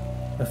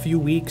 A few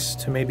weeks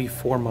to maybe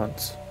 4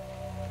 months.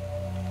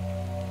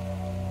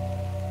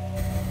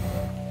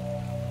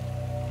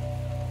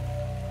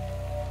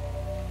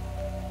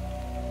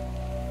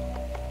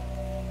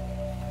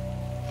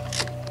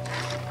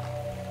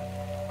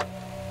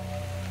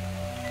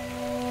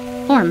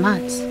 Four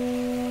months.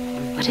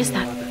 What is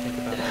that?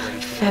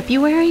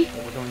 February?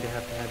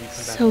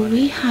 So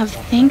we have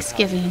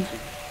Thanksgiving,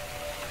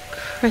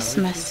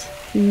 Christmas,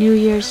 New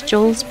Year's,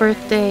 Joel's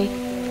birthday,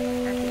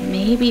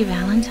 maybe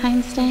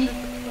Valentine's Day,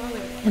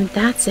 and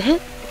that's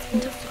it?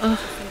 Oh,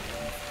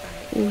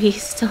 we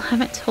still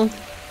haven't told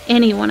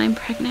anyone I'm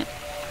pregnant.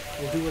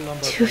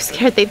 Too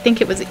scared they'd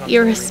think it was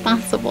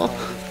irresponsible.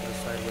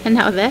 And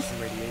now this?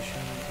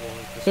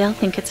 They'll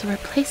think it's a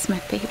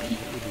replacement baby.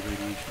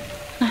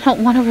 I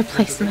don't want a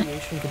replacement.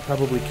 Radiation could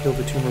probably kill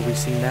the tumor we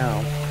see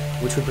now,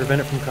 which would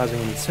prevent it from causing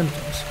any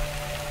symptoms.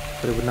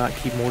 But it would not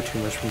keep more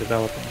tumors from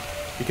developing,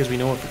 because we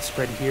know if it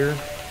spread here,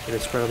 it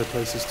would spread other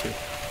places too.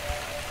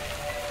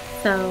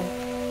 So,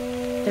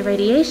 the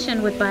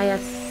radiation would buy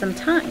us some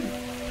time.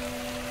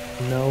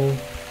 No,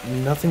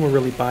 nothing will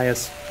really buy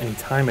us any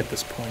time at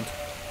this point.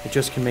 It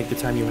just can make the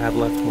time you have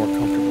left more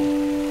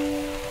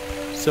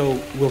comfortable.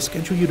 So, we'll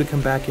schedule you to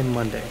come back in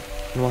Monday,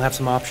 and we'll have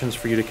some options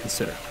for you to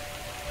consider.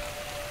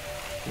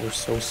 We're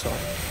so sorry.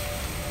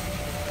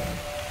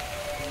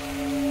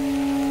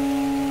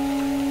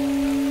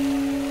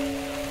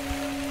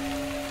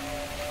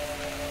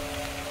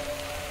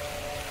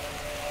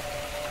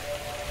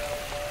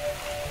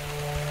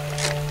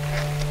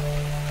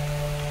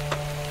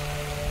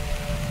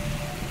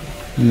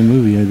 In the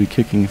movie, I'd be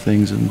kicking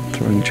things and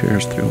throwing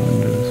chairs through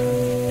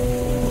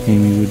windows.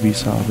 Amy would be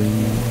sobbing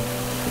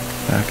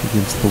back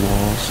against the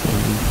wall,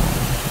 slowly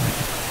falling.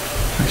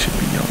 I should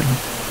be yelling.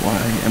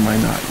 Why am I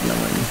not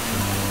yelling?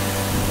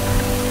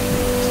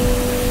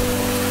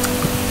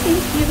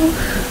 Thank you.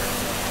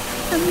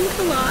 That means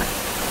a lot.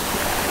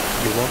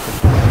 You're welcome.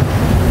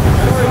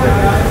 Sorry,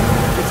 guys.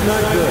 It's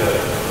not good.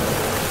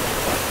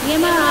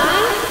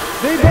 EMI?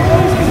 They've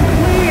always been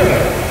clear!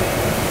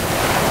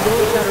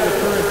 Joe's had a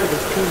recurrence of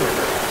his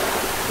tumor.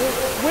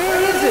 Where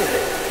is it?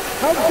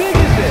 How big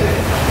is it?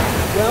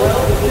 Well,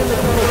 it's in the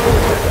frontal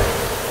cortex.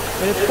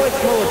 And it's quite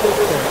small at this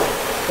point.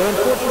 But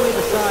unfortunately,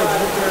 the size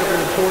isn't very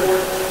important.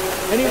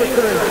 Any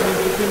recurrence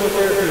means the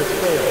chemotherapy has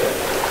failed.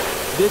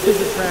 This is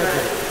a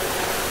tragedy.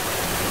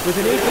 With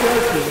an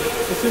ATRT,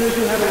 as soon as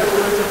you have a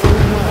recurrence of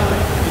any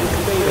kind, it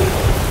is fatal.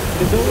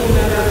 It is only a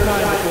matter of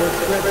time before it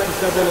spreads to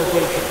several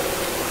locations.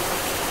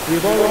 We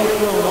have already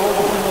thrown all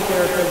the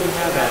chemotherapy we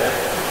have at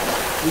it.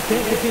 We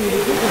can't continue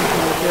to give them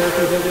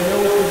chemotherapy that we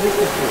know is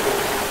resistant to.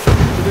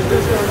 So there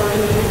just aren't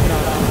any treatment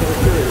options that are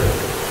curative.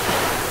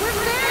 We're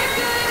very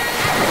good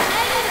at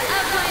the end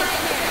of life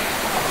care.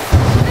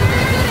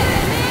 Very good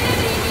at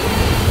managing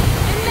pain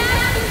and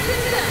masking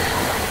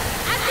symptoms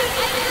at the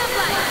end of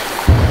life.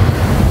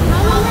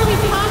 How long are we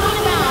talking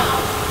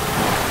about?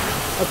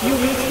 A few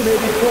weeks to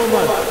maybe 4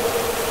 months.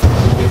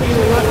 We've given you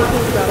a lot to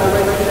think about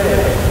already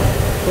today.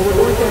 But we're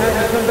going to have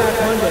you come back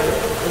Monday,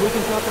 and we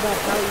can talk about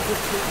how you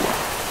just...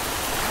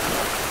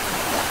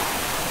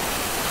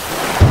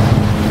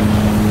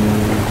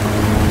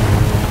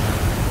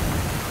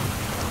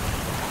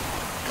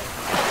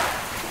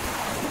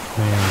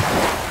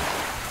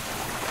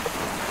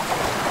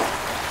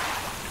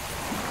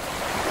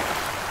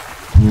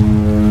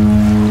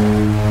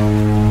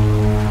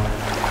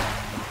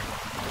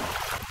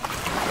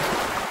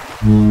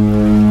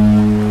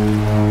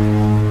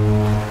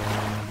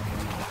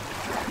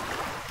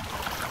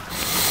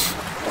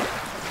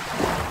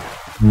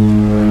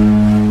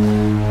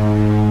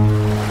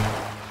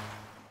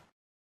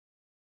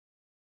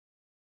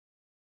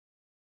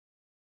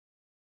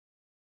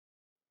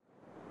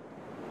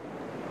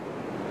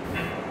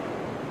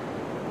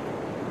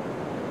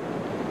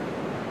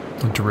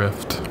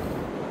 Drift.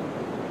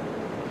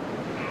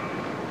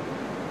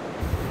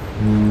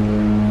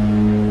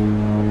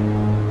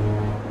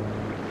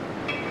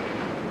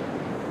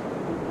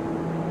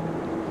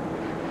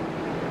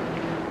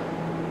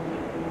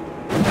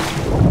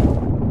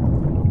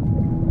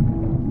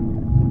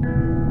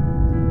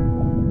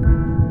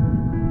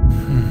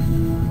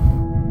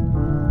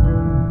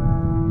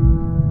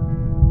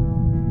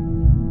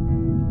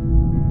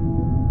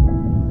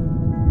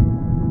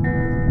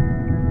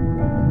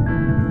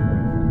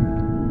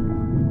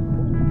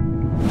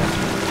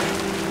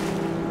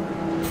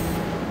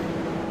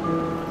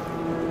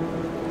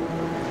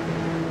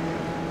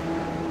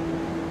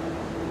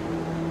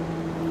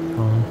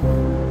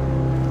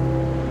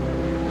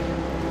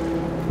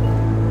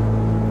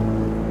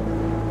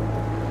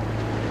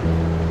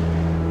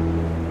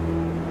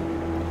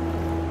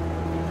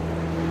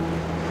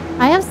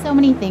 I have so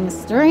many things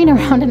stirring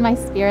around in my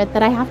spirit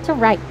that I have to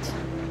write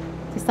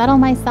to settle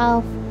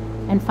myself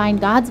and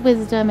find God's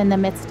wisdom in the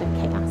midst of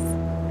chaos.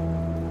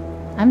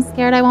 I'm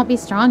scared I won't be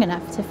strong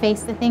enough to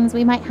face the things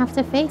we might have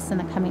to face in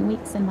the coming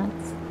weeks and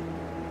months.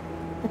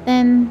 But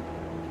then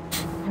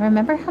I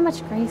remember how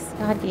much grace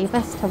God gave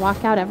us to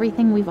walk out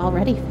everything we've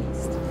already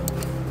faced.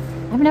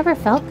 I've never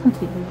felt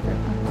completely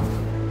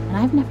overwhelmed, and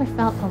I've never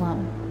felt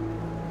alone.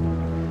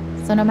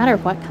 So no matter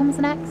what comes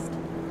next,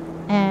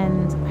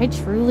 and I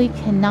truly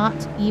cannot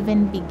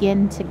even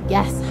begin to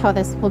guess how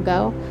this will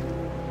go,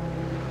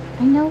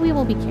 I know we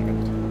will be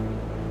carried.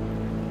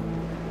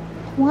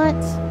 I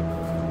want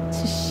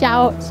to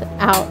shout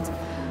out,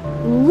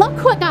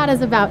 look what God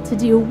is about to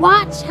do.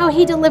 Watch how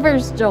he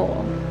delivers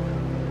Joel.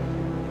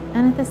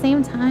 And at the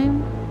same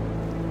time,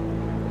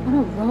 I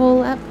want to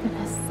roll up in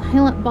a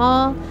silent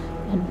ball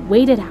and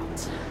wait it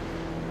out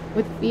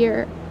with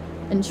fear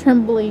and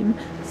trembling,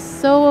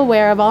 so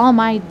aware of all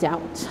my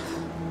doubt,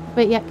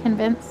 but yet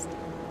convinced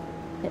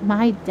that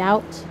my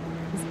doubt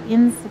is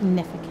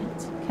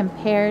insignificant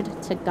compared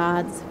to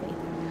God's faithfulness.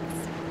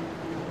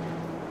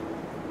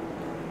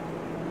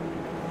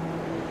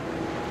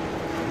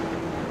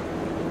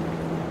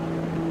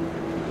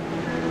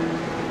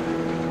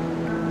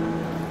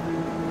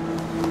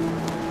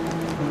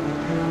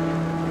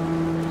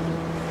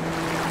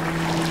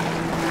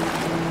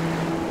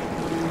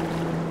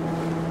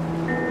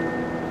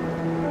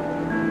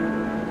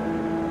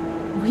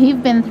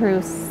 We've been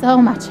through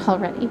so much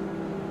already.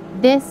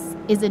 This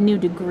is a new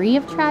degree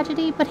of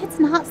tragedy, but it's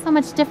not so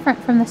much different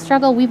from the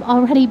struggle we've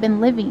already been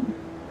living.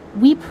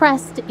 We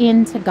pressed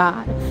into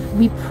God.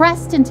 We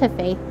pressed into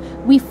faith.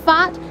 We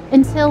fought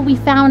until we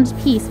found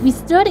peace. We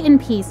stood in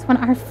peace when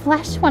our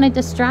flesh wanted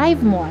to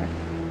strive more.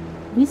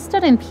 We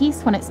stood in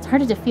peace when it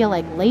started to feel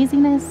like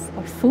laziness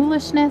or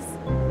foolishness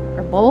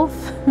or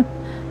both.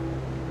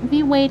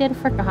 We waited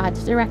for God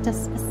to direct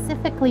us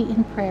specifically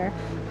in prayer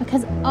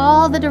because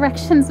all the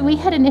directions we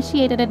had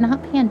initiated had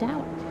not panned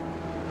out.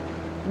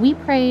 We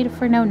prayed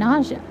for no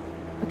nausea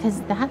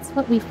because that's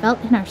what we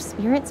felt in our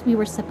spirits we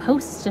were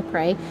supposed to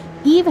pray,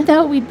 even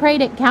though we'd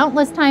prayed it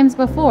countless times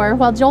before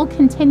while Joel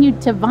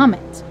continued to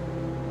vomit.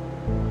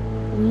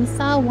 We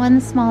saw one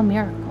small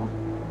miracle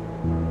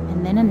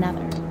and then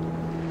another.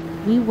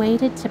 We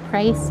waited to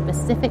pray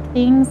specific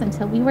things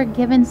until we were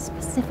given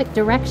specific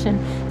direction,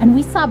 and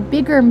we saw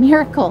bigger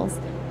miracles.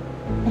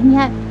 And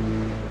yet,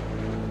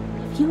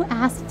 if you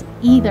asked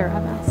either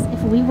of us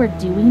if we were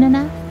doing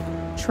enough,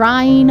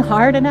 trying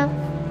hard enough,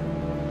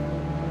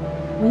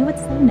 we would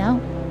say no.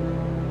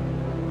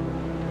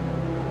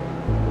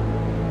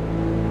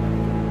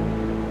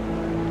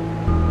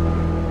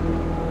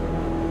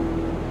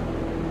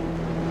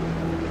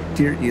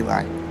 Dear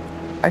Eli,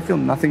 I feel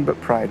nothing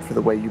but pride for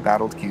the way you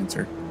battled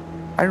cancer.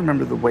 I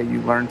remember the way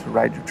you learned to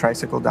ride your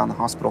tricycle down the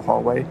hospital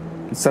hallway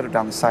instead of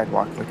down the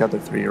sidewalk like other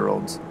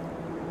 3-year-olds.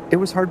 It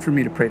was hard for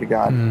me to pray to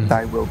God,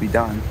 thy will be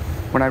done,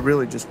 when I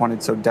really just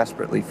wanted so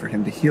desperately for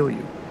him to heal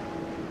you.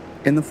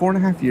 In the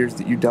 4.5 years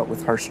that you dealt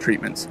with harsh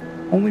treatments,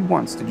 only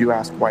once did you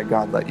ask why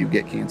God let you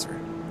get cancer.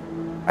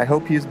 I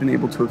hope he has been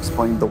able to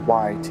explain the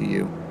why to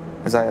you,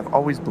 as I have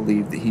always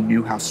believed that he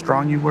knew how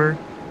strong you were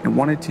and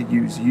wanted to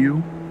use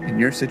you and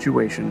your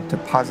situation to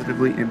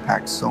positively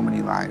impact so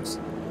many lives.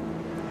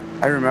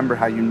 I remember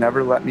how you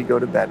never let me go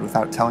to bed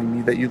without telling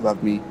me that you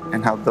loved me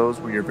and how those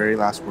were your very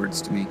last words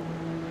to me.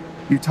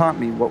 You taught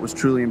me what was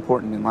truly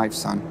important in life,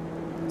 son.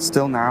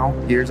 Still now,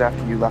 years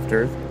after you left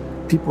Earth,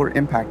 people are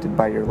impacted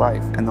by your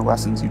life and the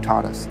lessons you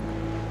taught us.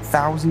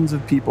 Thousands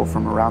of people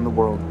from around the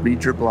world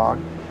read your blog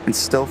and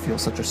still feel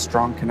such a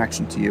strong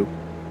connection to you,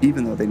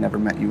 even though they never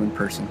met you in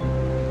person.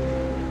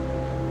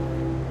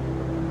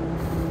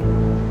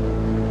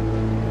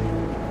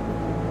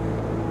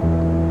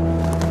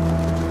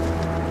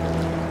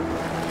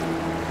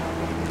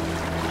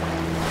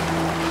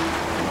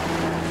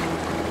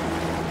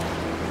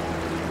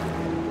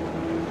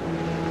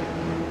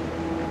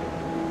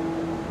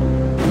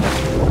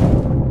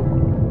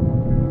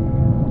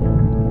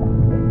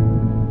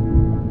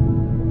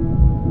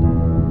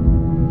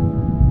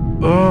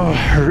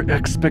 Her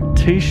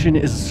expectation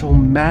is so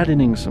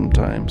maddening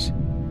sometimes.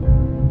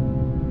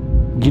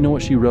 You know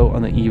what she wrote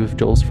on the eve of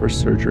Joel's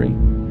first surgery?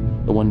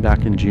 The one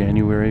back in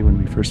January when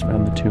we first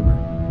found the tumor.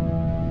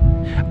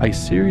 I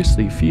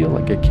seriously feel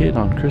like a kid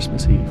on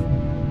Christmas Eve.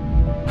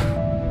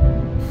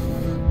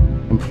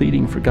 I'm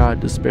pleading for God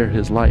to spare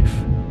his life,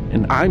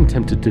 and I'm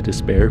tempted to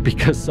despair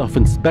because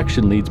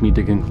self-inspection leads me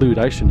to conclude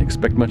I shouldn't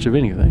expect much of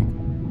anything.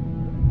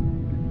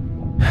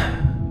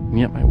 And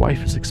yet my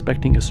wife is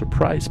expecting a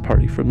surprise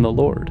party from the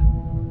Lord,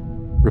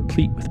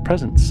 replete with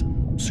presents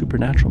and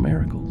supernatural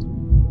miracles.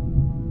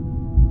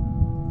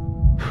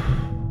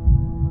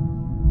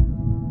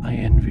 I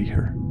envy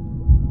her.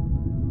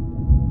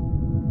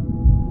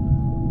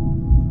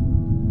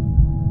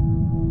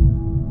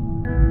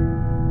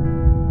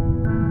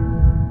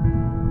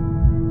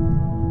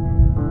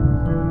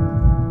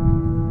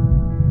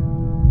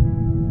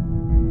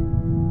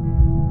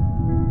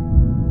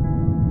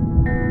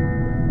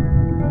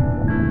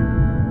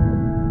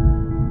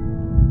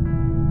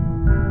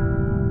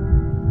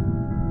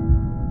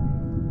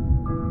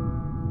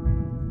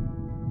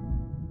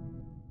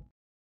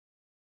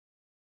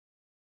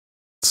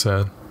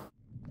 Sad.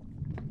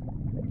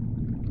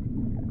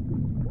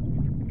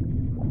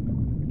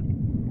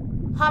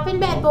 Hop in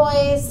bed,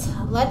 boys.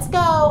 Let's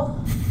go.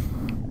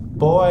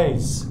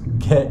 Boys,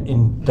 get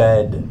in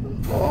bed.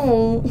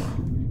 Oh,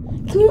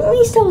 can you at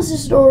least tell us a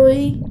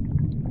story?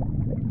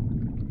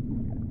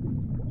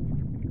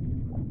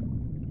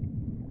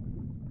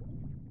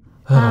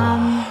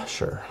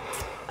 Sure.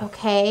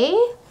 Okay.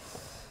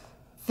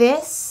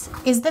 This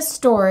is the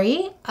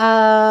story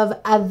of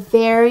a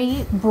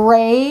very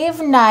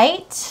brave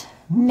knight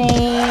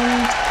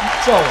named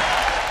Joel.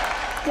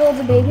 Joel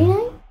the baby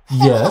knight?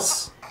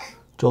 Yes,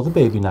 Joel the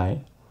baby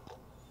knight.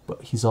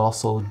 But he's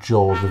also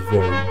Joel the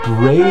very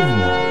brave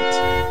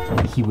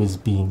knight. He was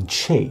being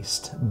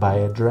chased by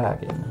a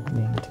dragon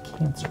named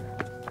Cancer.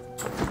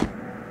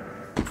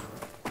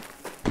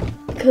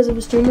 Because of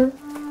his tumor?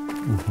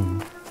 Mm-hmm.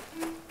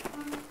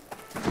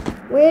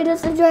 Where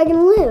does the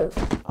dragon live?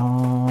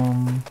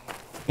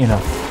 In a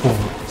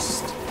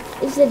forest.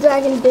 Is the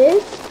dragon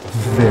big?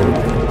 Very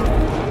big.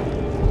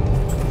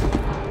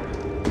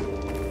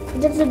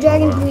 Does the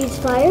dragon breathe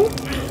fire?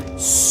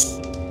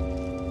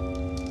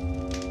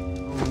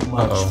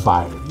 Much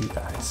fire, you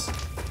guys.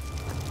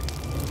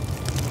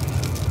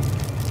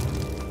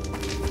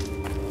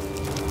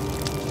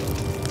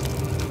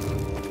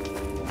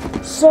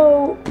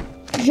 So,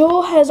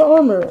 Joel has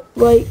armor,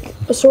 like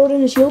a sword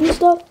and a shield and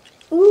stuff?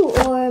 Ooh,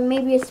 or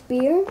maybe a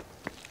spear?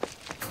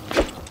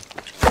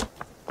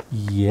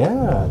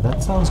 Yeah,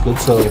 that sounds good.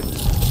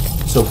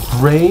 So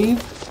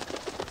brave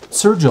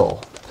Sir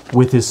Joel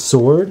with his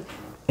sword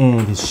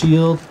and his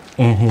shield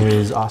and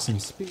his awesome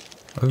spear.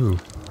 Ooh.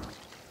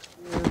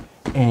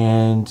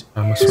 And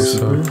his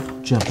super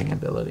jumping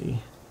ability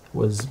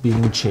was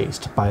being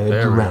chased by a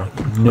There we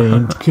dragon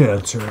named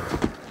Cancer.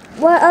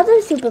 What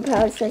other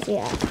superpowers does he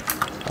have?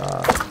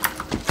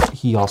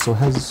 He also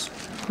has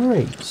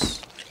grace.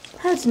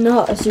 That's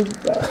not a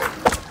superpower.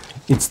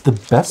 It's the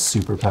best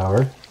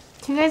superpower.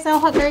 Do you guys know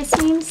what grace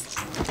means?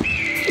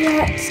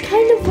 Yeah, it's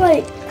kind of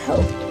like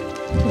help.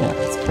 Yeah,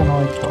 it's kind of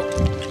like help.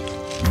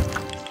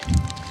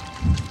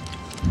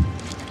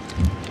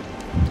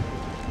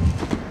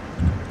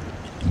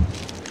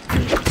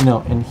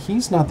 No, and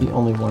he's not the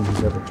only one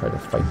who's ever tried to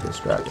fight this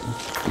dragon.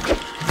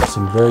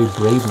 Some very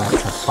brave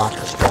knights have fought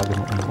this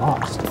dragon and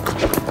lost.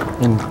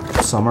 And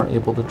some are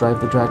able to drive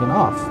the dragon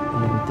off,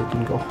 and they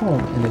can go home,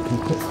 and they can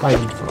quit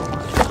fighting for a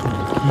while.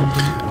 And the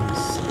kingdom is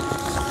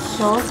safe.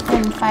 Joel's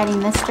been fighting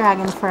this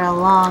dragon for a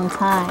long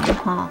time,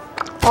 huh?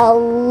 A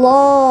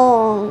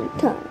long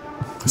time.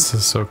 This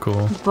is so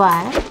cool.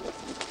 But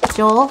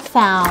Joel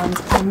found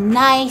a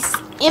nice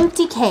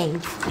empty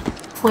cave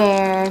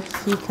where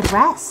he could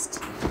rest.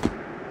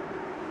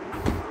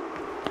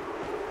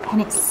 And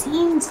it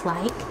seemed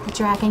like the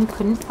dragon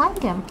couldn't find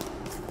him.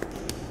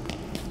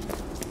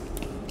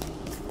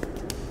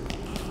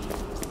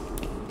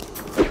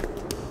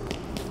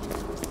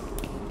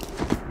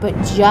 But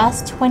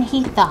just when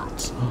he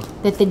thought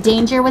that the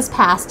danger was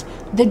past,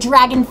 the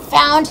dragon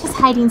found his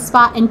hiding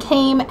spot and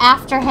came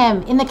after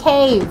him in the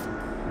cave.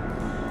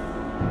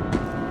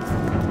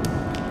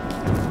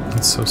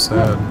 It's so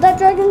sad. That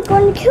dragon's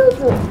going to kill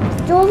Joel.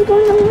 Joel's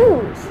going to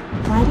lose.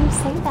 Why do you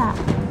say that?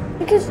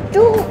 Because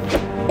Joel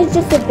is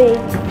just a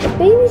baby.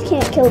 Babies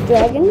can't kill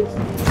dragons.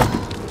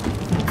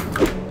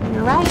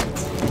 You're right.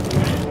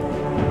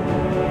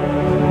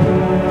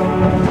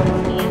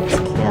 Can't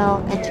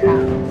kill a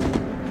dragon.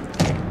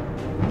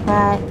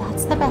 But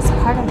that's the best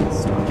part of the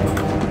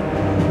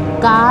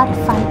story. God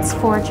fights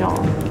for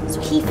Joel.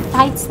 So he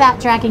fights that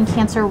dragon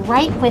Cancer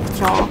right with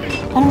Joel.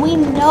 And we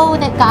know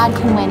that God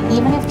can win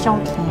even if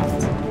Joel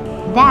can't.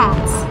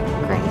 That's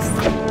grace.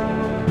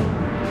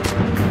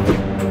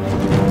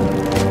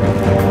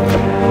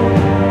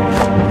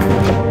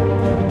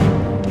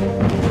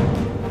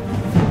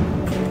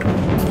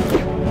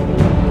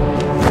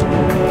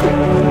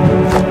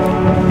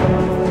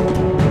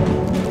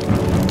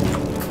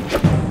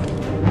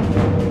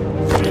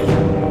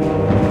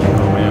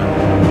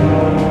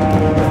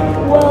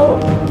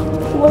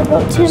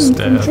 Tim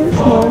from Church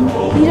Mom,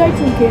 he died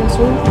from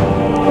cancer.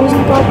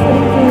 Wasn't God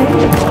fighting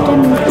for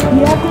him? Didn't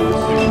he have this?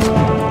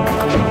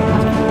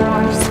 Of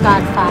course,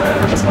 God fought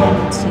for Tim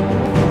too.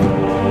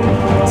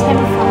 Tim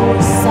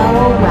fought so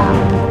well.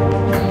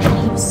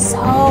 He was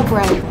so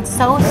brave and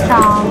so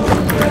strong.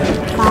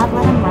 God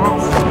let him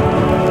rest.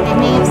 It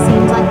may have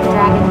seemed like the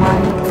dragon won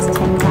because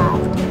Tim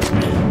died.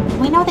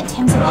 We know that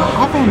Tim's in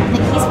heaven and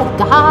that he's with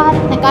God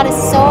and that God is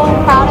so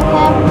proud of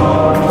him.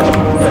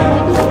 Maybe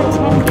for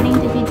Tim getting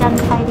to be done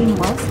fighting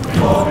was.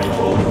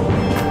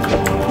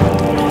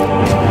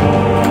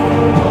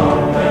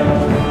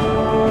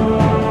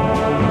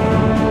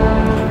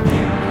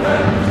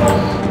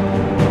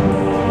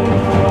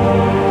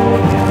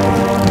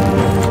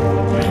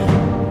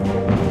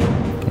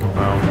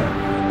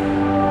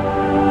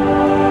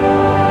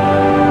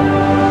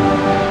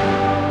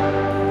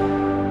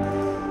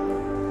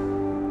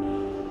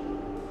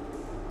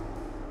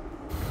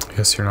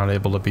 Guess you're not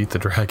able to beat the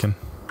dragon.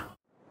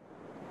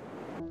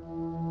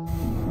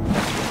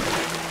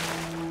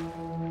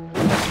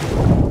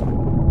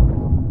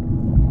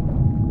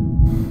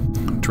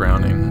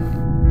 Drowning.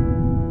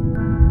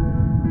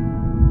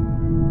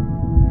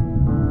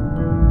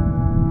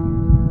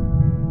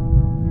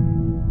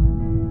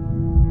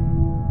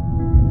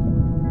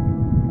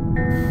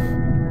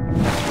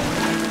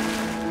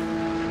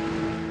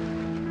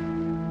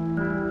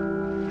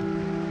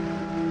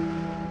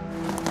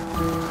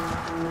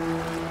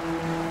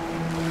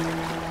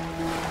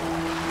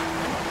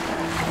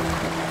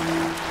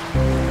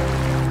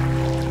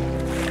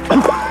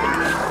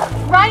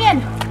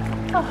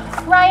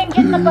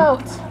 in the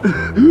boat.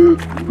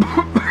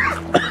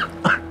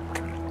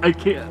 I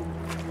can't.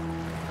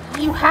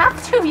 You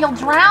have to, you'll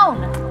drown.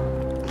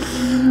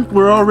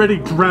 We're already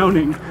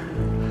drowning.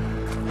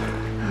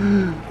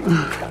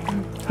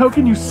 How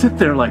can you sit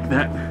there like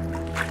that?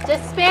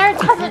 Despair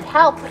doesn't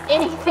help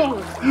anything.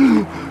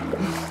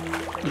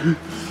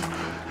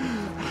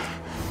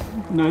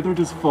 Neither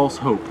does false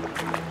hope.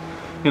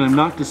 And I'm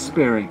not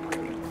despairing.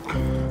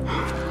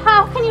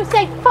 How can you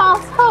say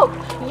false hope?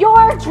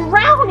 You're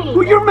drowning!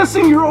 Well, you're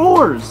missing your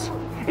oars!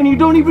 And you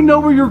don't even know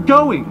where you're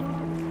going.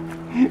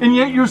 And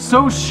yet you're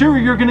so sure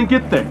you're gonna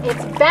get there.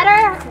 It's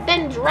better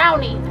than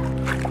drowning.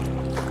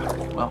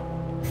 Well,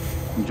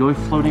 enjoy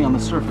floating on the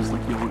surface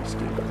like you always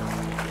do.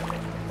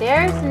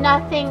 There's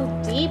nothing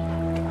deep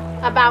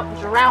about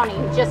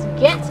drowning. Just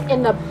get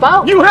in the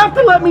boat. You have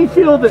to let me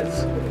feel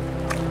this!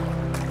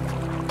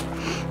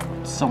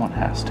 Someone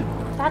has to.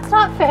 That's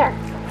not fair.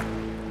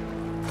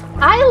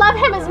 I love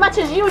him as much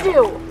as you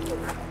do.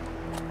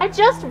 I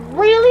just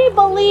really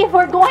believe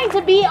we're going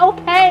to be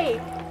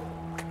okay.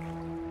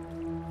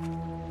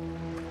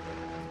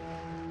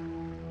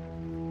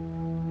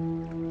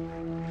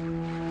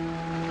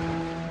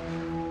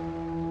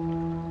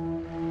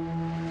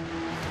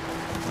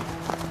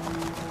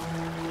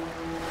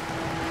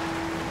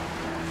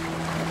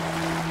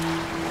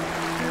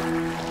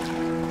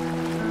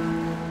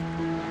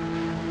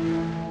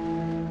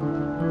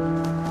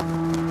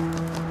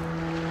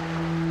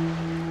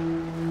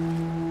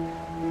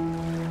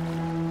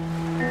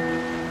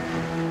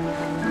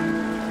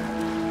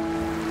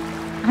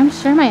 I'm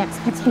sure my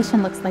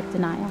expectation looks like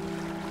denial,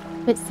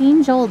 but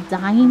seeing Joel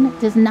dying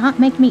does not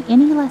make me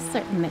any less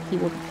certain that he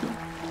will be healed.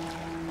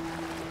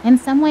 In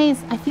some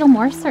ways, I feel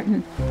more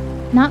certain,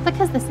 not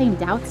because the same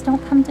doubts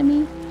don't come to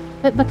me,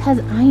 but because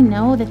I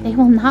know that they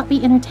will not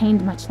be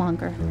entertained much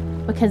longer,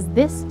 because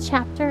this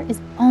chapter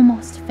is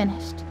almost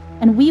finished,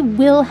 and we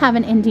will have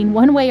an ending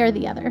one way or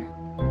the other.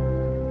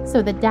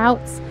 So the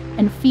doubts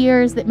and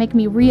fears that make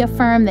me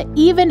reaffirm that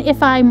even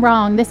if I'm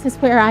wrong, this is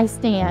where I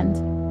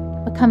stand,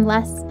 become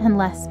less and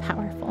less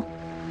powerful.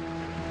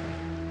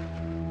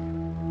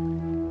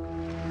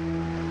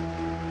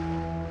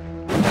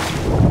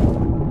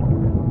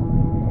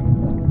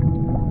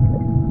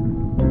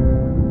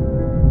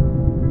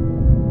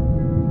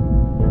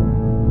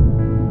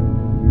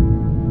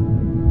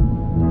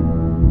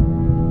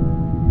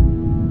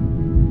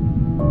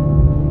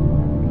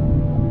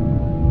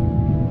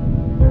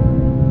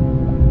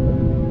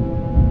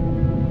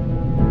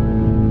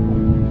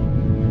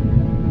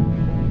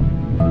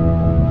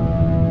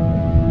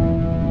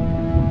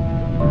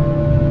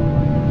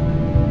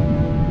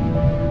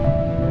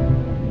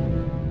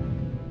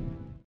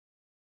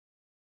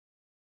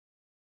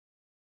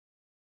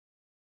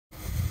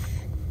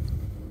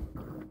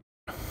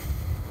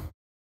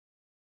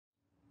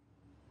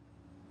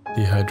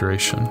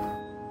 Dehydration.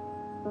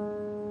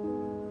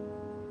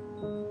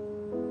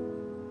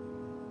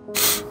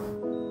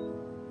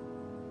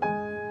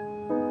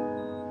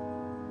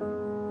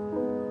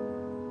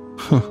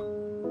 Huh.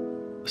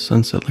 The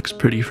sunset looks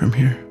pretty from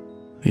here.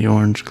 The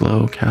orange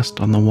glow cast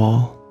on the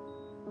wall.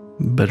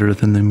 Better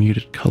than the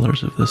muted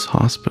colors of this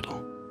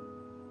hospital.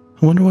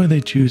 I wonder why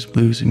they choose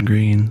blues and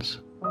greens.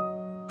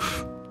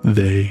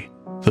 They,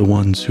 the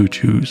ones who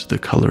choose the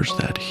colors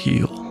that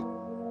heal.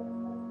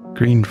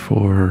 Green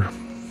for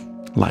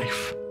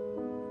life.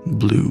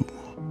 Blue.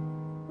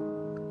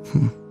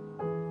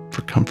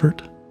 For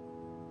comfort.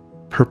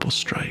 Purple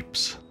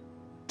stripes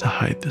to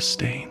hide the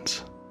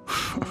stains.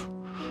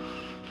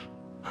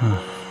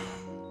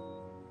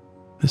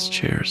 This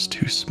chair is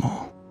too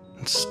small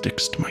and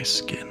sticks to my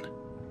skin.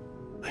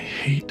 I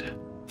hate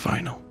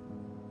vinyl.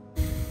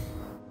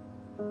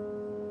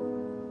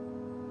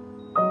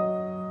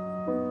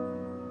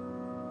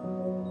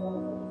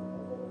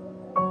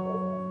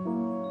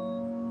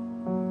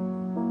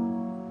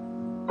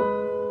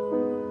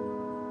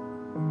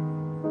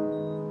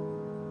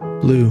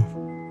 Blue,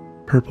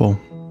 purple.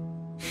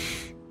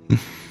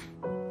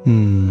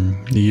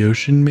 The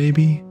ocean,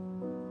 maybe?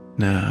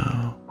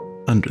 No,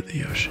 under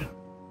the ocean.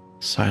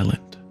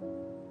 Silent,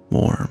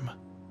 warm,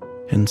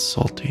 and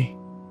salty,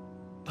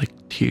 like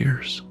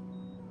tears.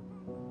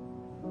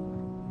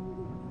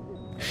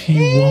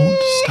 He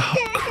won't stop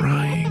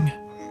crying.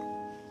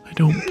 I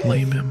don't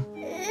blame him.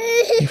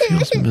 He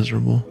feels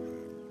miserable.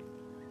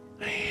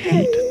 I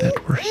hate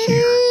that we're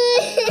here.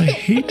 I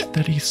hate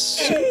that he's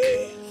sick.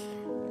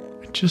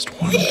 I just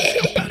want him to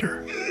feel better.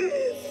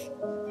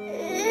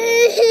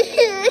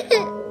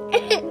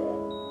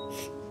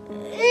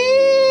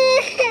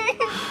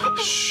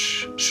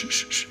 Shh, shh,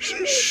 shh, shh, shh,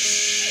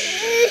 shh.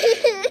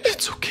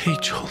 It's okay,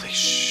 Jolie.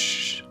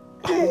 Shh.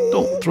 Oh,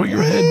 don't throw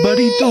your head,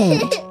 buddy.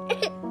 Don't.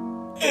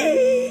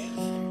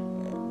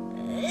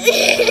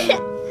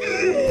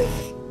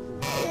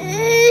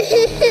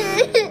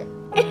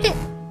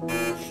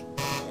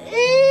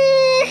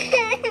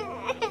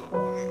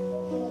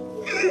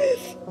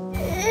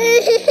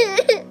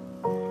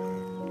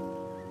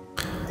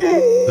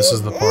 This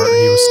is the part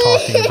he was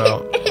talking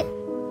about.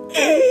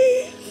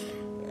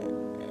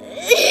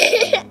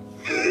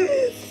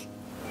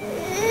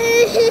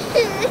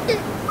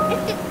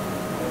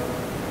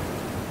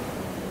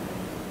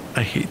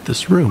 I hate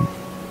this room.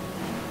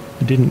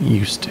 I didn't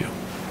used to.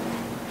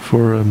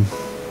 For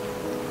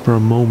a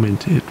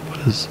moment, it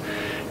was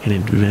an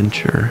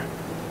adventure.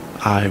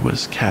 I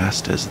was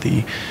cast as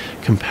the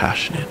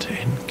compassionate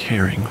and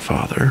caring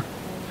father,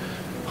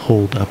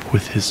 holed up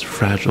with his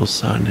fragile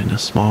son in a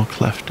small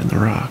cleft in the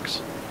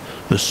rocks.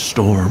 The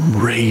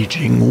storm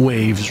raging,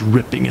 waves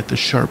ripping at the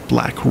sharp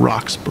black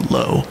rocks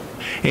below,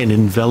 and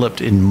enveloped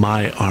in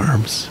my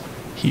arms,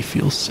 he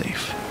feels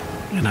safe,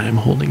 and I am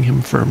holding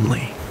him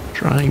firmly,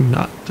 trying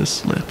not to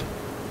slip.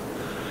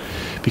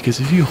 Because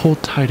if you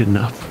hold tight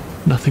enough,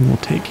 nothing will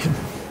take him.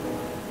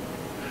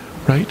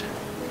 Right?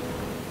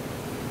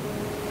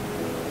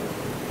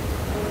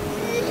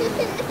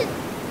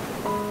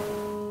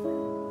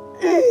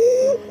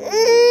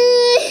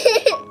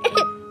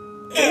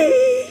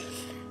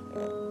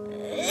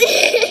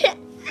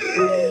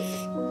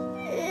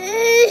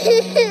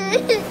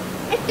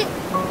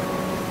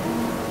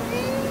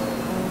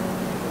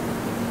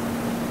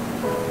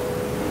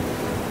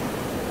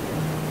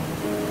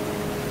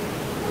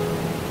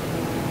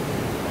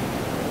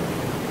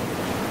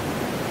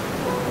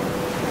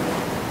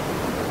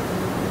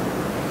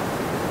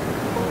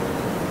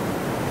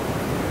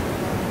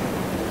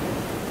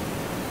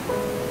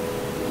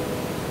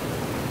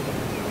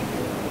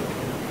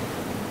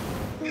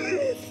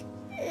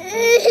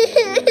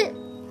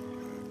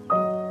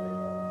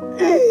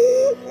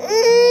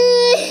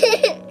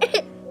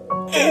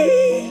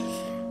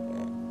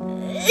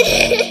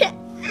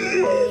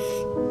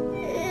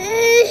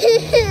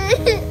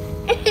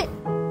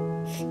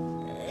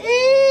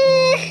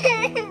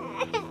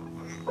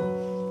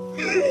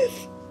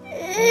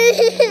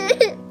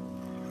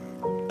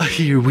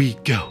 Here we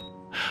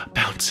go,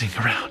 bouncing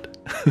around.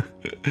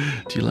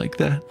 Do you like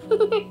that?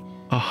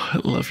 Oh, I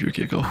love your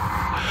giggle.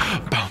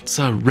 Bounce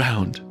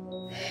around.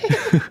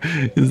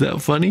 Is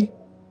that funny?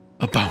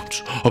 A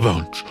bounce, a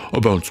bounce, a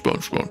bounce,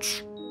 bounce,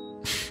 bounce.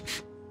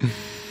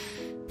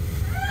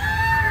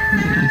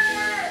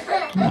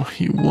 Oh,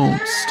 he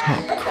won't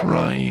stop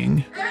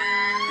crying.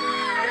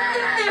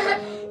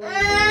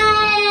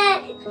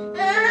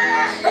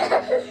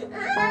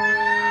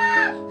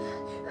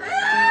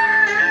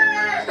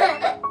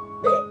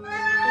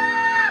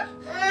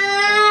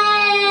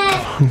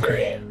 I'm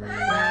hungry.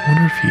 I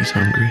wonder if he's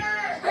hungry.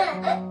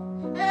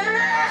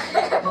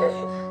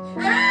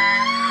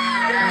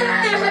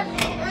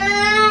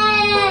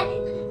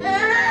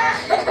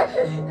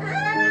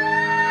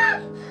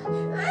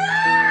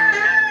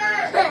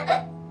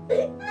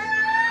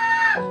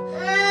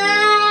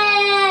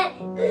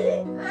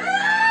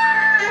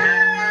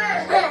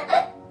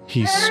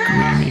 He's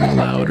screaming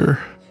louder.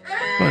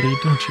 Buddy,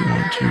 don't you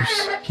want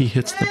juice? He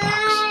hits the box.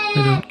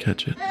 I don't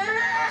catch it.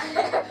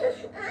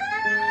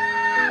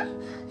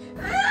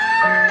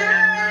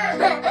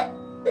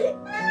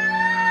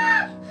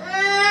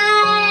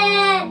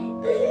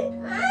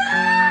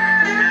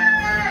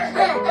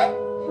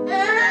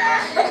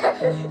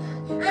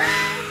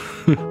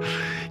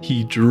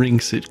 He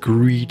drinks it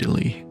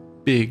greedily.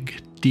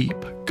 Big, deep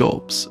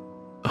gulps.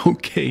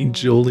 Okay,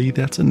 Jolie,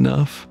 that's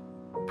enough.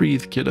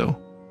 Breathe, kiddo.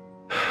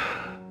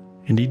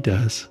 And he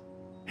does.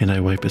 And I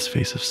wipe his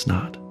face of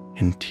snot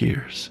and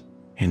tears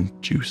and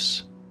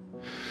juice.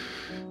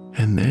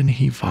 And then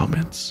he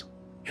vomits.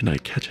 And I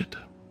catch it.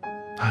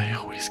 I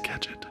always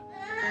catch it.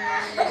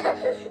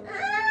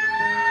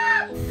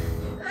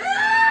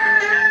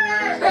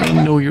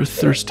 I know you're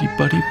thirsty,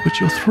 buddy, but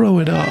you'll throw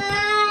it up.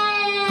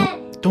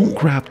 No, don't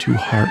grab too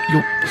hard.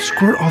 You'll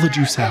squirt all the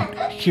juice out.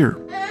 Here,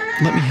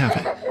 let me have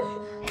it.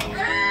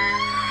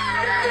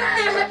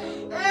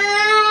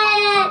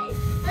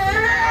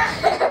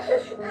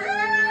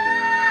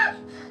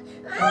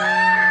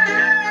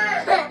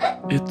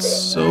 It's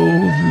so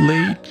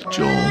late,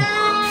 Joel.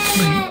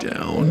 Lay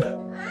down.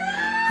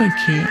 I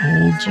can't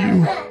hold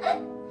you.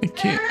 I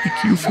can't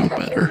make you feel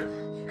better.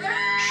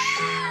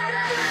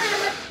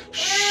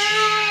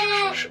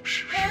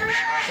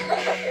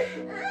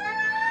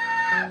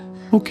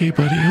 Okay,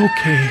 buddy,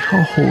 okay,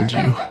 I'll hold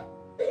you.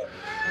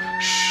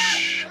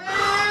 Shh.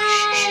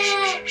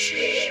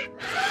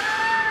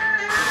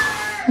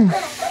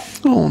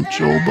 Oh,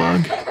 Joel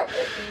Bug,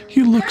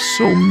 you look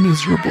so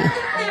miserable.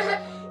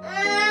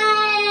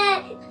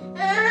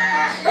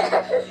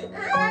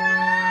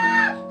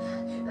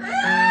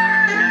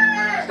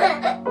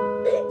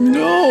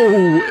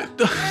 No!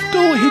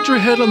 Don't hit your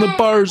head on the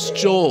bars,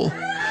 Joel.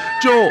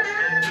 Joel!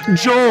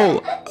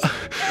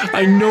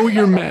 I know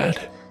you're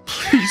mad.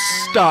 Please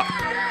stop.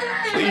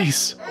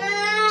 Please.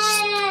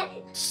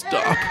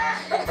 Stop.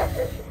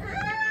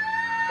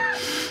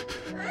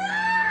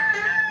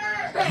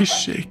 I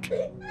shake.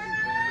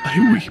 I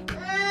weep.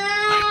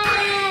 I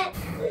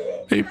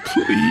pray. I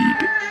plead.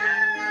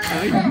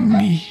 I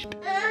need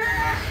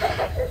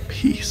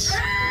peace.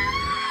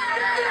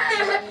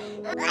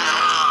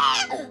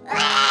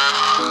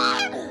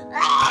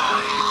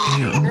 I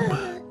am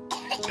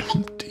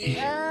empty.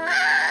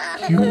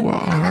 You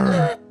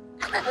are.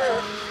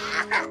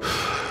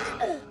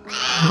 I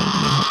don't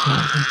know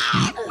all that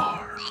you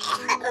are.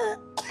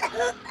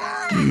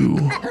 You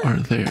are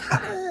there.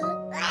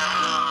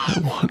 I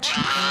want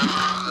you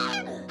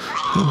here.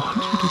 I want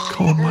you to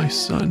call my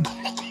son.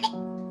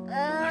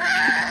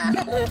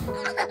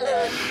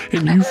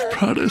 And you've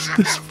brought us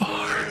this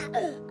far.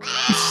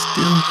 He's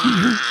still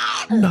here,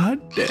 not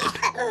dead,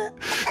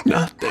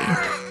 not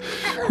there,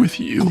 with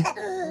you.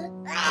 Oh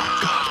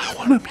God, I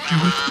want him here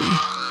with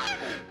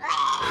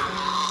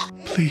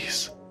me.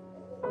 Please.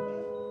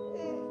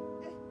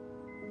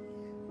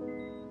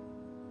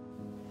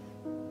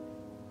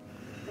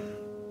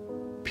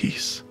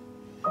 Peace.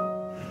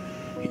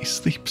 He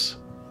sleeps.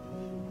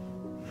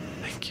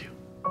 Thank you.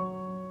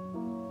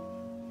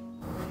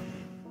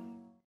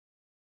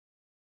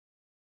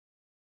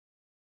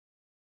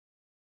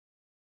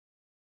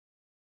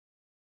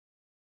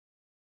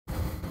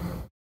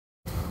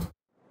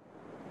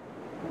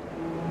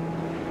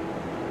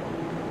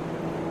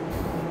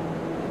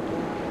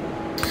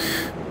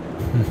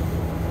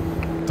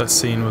 That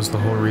scene was the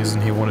whole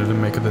reason he wanted to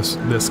make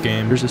this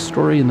game. There's a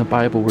story in the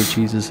Bible where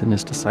Jesus and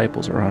his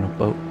disciples are on a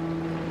boat.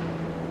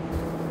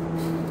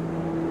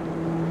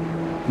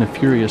 And a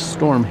furious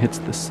storm hits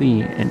the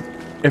sea, and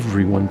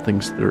everyone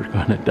thinks they're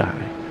gonna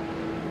die.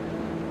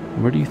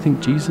 And where do you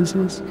think Jesus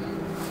is?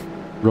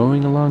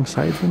 Rowing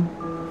alongside them?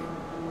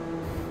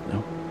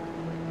 No.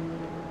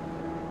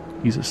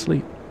 He's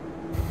asleep.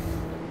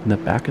 In the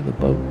back of the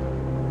boat.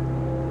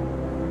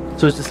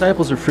 So his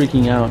disciples are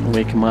freaking out and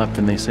wake him up,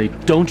 and they say,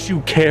 "Don't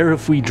you care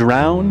if we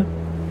drown?"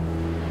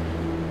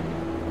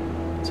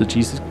 So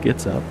Jesus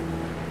gets up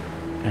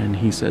and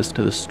he says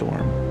to the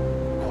storm,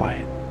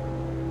 "Quiet,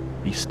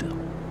 be still."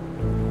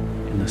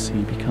 And the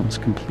sea becomes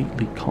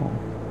completely calm.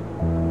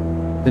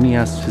 Then he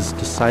asks his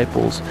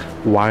disciples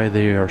why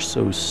they are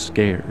so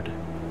scared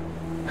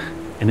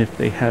and if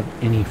they have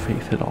any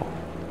faith at all.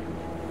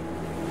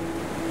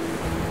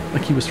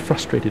 Like he was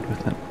frustrated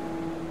with them.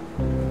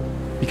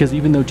 Because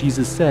even though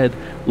Jesus said,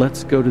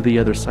 "Let's go to the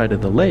other side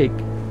of the lake,"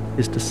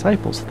 his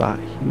disciples thought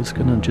he was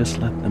going to just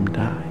let them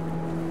die.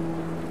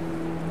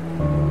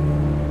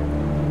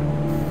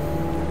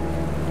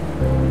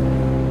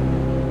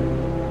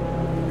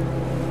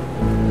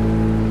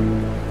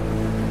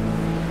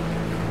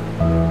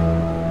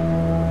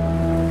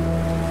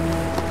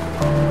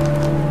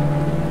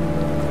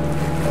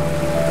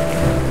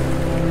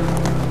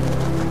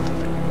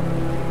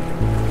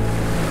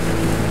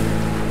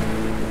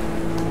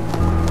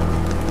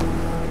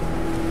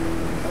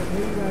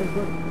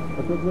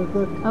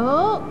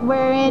 Oh,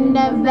 we're in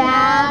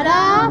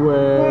Nevada.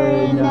 We're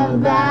in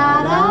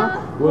Nevada.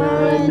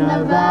 We're in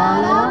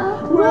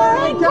Nevada.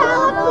 We're in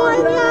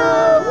California.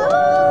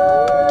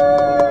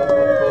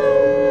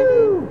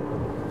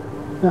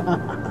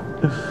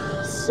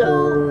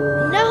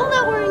 So, now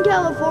that we're in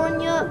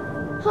California,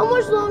 how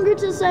much longer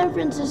to San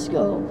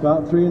Francisco?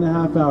 About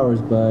 3.5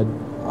 hours, bud.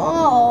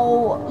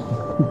 Oh.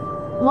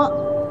 Well,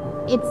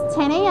 it's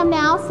 10 a.m.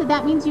 now, so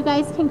that means you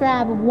guys can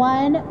grab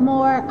one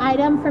more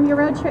item from your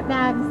road trip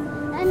bags.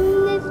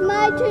 And it's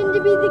my turn to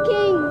be the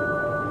king.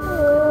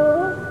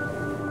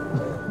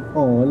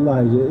 Oh,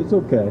 Elijah, it's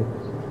okay.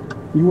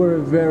 You were a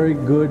very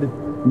good,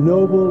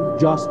 noble,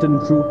 just,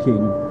 and true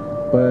king.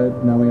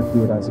 But now we have to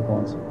do it, I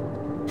suppose.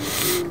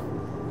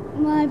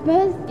 My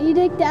first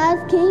edict as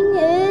king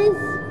is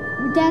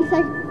we dance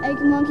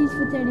like monkeys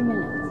for 30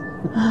 minutes.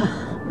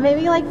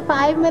 Maybe like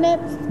 5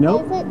 minutes?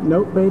 Nope,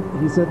 nope, babe.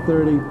 He said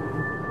 30.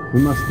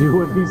 We must do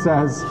what he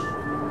says.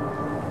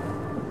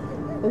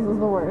 This is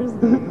the worst.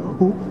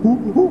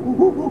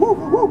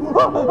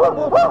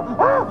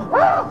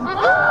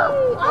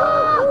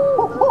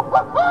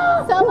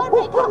 Someone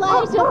make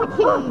Elijah the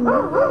king.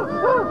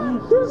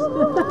 There's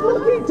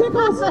monkey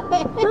tickles.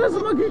 There's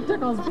monkey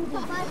tickles.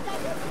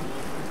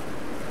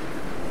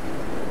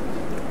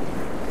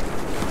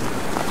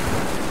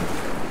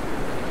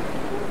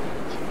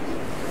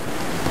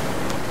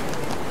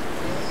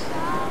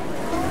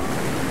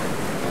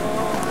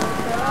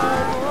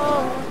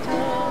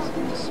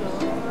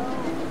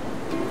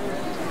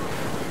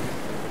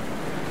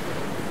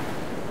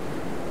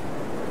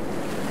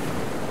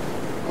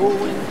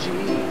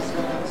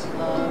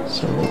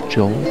 So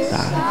Joel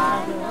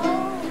died.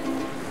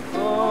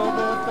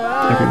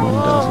 Everyone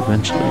does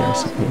eventually, I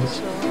suppose.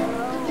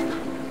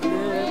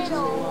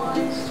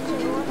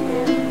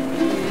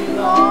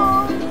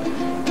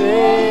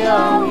 They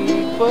are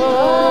weak,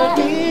 but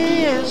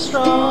he is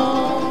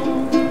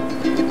strong.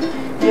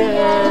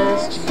 Yes,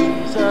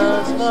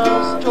 Jesus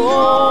loves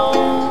Joel.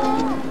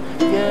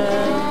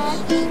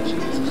 Yes,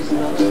 Jesus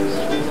loves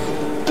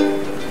Joel.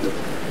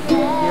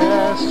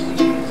 Yes,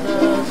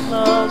 Jesus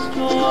loves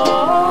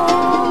Joel.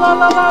 La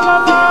la la la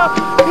la.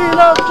 He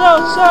loves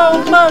Joel so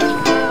much.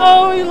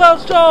 Oh, he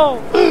loves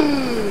Joel.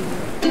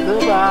 The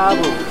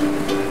Bible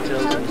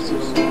tells me so.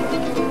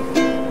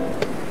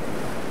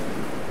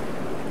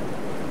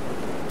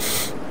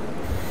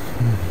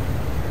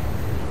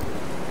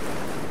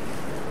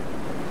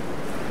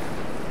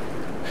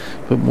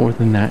 But more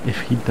than that,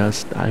 if he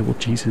does die, will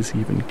Jesus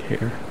even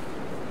care?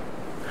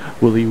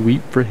 Will he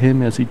weep for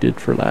him as he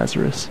did for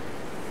Lazarus?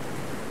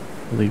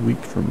 Will he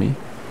weep for me?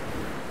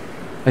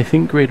 I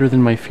think greater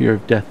than my fear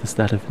of death is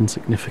that of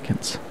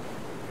insignificance.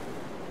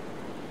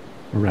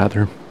 Or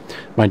rather,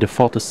 my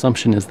default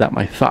assumption is that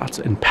my thoughts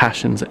and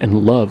passions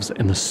and loves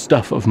and the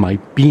stuff of my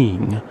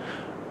being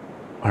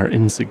are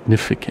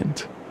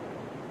insignificant.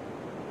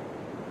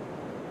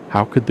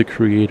 How could the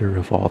creator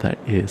of all that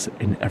is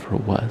and ever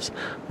was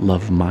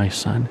love my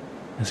son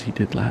as he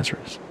did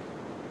Lazarus?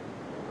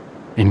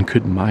 And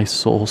could my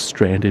soul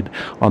stranded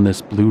on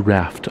this blue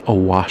raft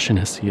awash in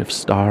a sea of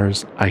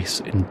stars,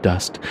 ice, and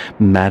dust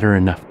matter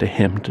enough to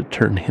him to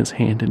turn his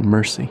hand in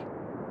mercy?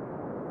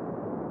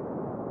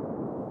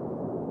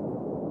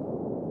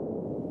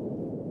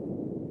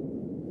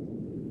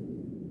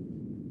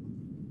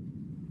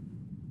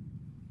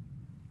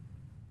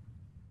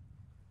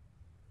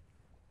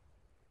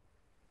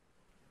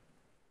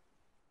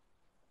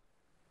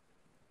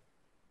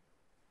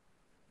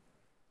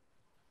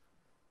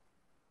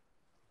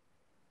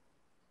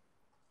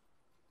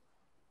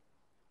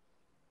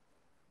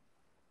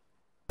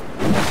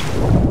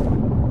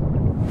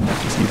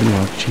 Even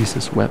while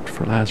Jesus wept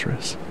for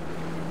Lazarus,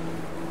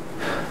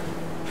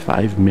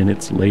 5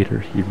 minutes later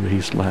he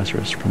raised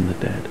Lazarus from the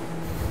dead.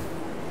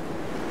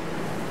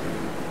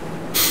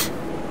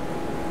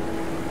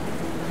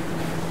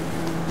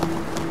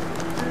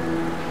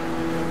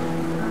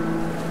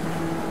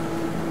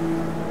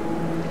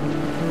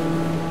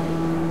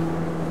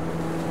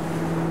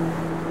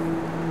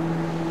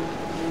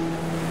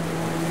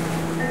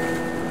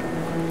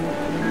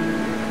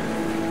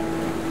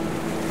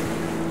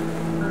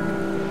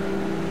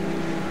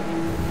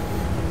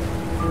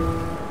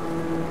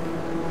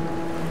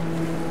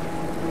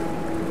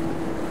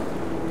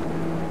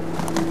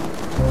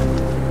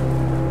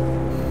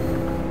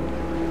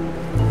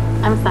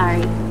 I'm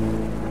sorry.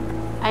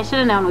 I should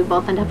have known we'd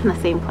both end up in the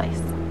same place.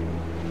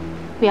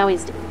 We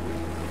always do.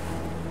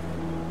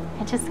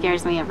 It just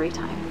scares me every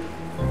time.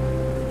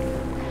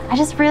 I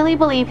just really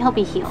believe he'll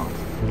be healed.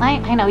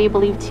 I know you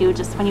believe too,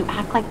 just when you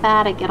act like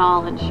that, I get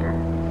all unsure.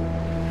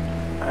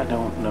 I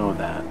don't know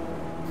that.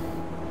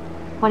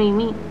 What do you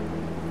mean?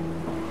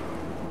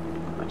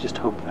 I just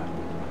hope that.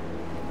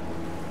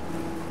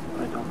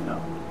 I don't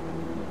know.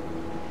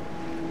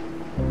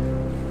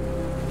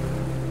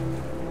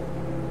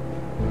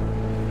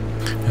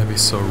 That'd be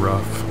so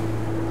rough.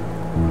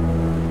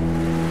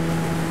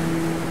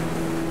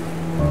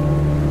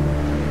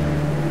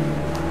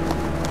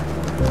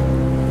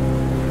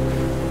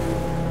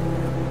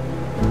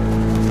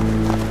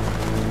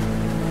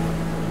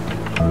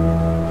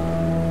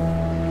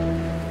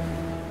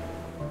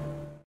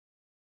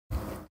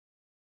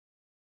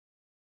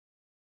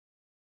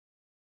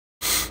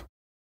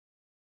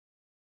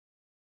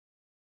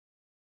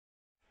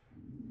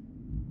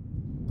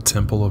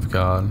 Temple of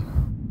God.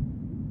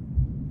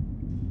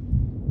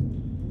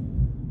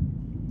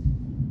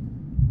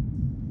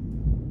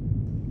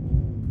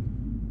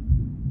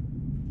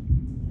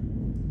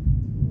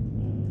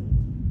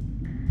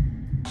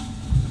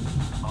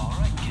 All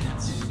right,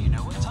 kids, you know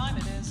what time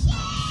it is.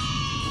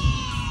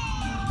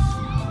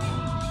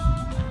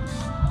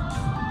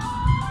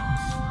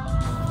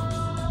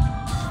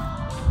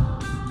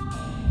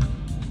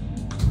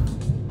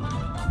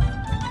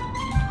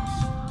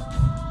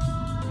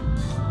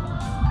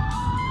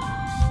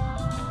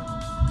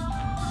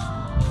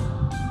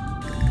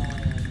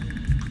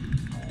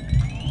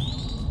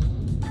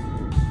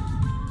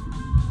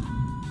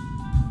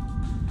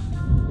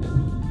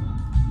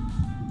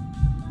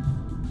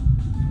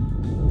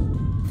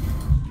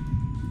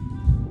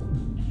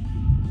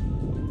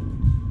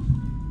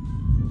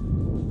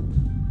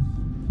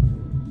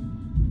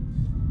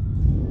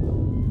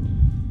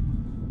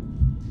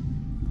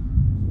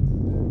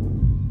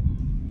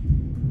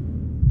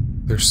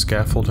 There's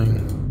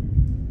scaffolding.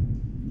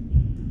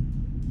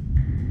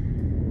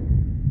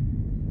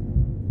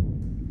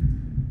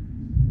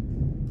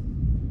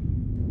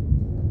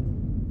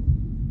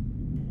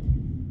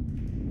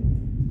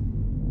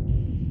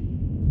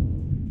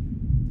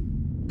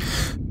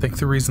 I think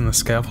the reason the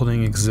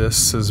scaffolding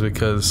exists is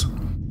because,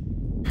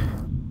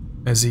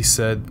 as he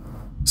said,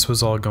 this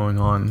was all going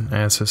on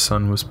as his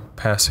son was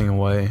passing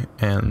away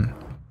and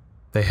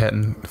they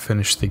hadn't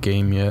finished the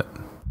game yet.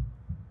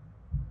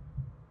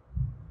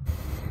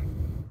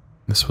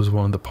 This was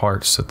one of the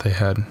parts that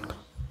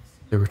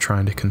they were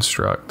trying to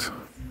construct.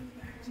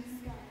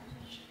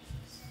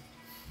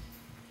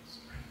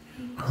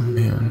 Oh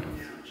man.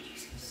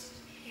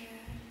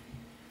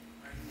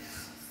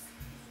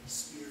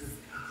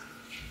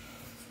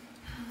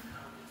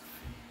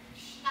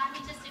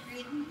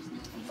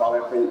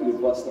 Father, I pray that you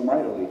bless them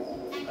mightily.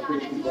 I pray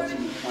that you bless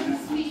them with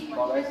finances.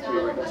 Father, I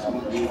pray that bless them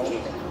with meals.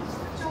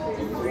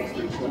 Bless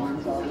their children,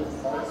 Father.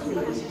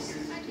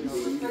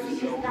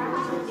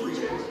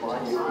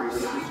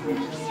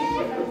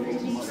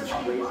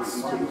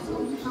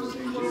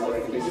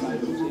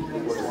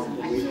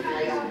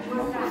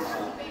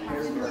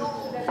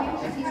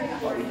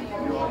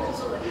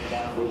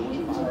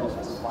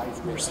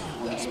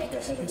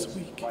 This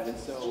week. And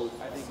so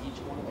I think each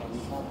one of them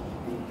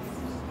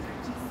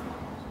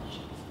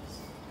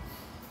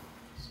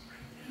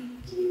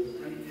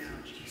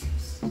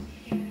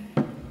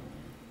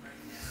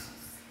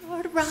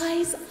Lord,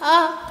 rise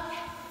up.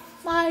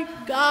 My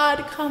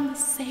God, come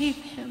save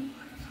him.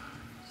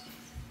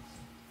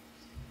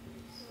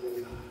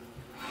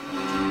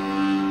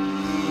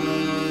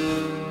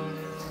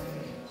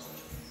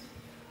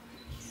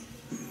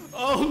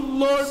 Oh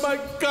Lord, my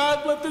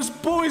God, let this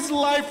boy's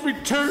life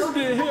return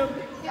to him.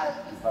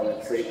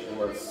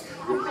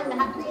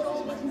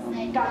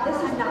 God, this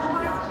is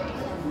not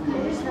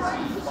it is not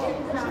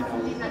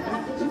something that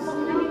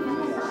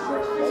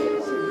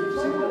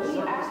we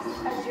ask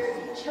as your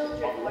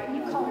children, what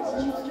you call us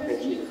children,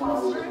 you call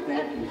us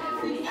children,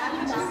 we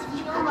ask us.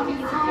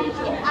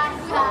 I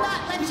will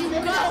not let you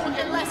go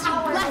unless you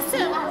bless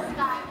him.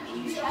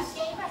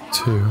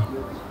 2.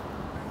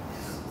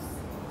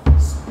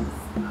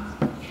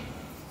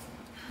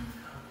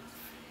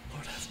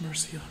 Lord, have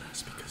mercy on us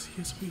because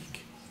he is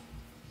weak.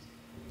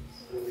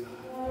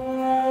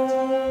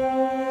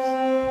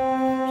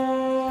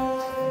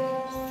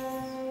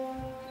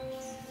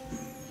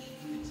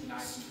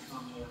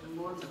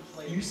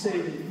 You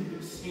say that you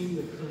became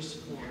the curse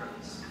for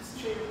us.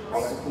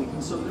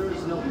 And so there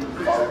is no God,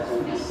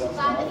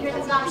 that you're the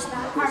God of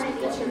part of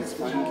nature.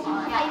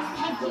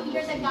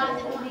 You're the God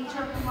that the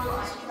nature of the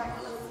world.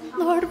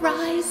 Lord,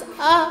 rise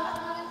up.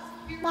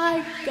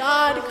 My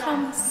God,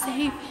 come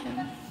save him.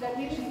 That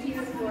we should see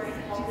this glory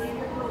and holy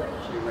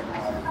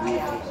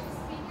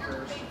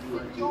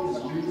You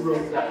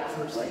wrote that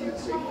curse.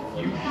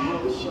 You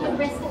wrote the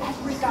risk of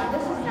every God.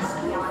 This is not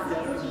beyond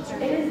you.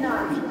 It is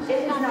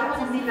not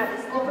something that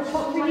is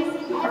difficult for you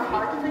or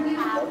hard for you.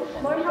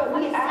 Lord, but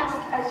we ask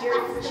as your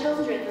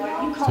children,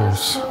 Lord, you call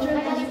us children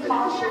and you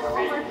call us your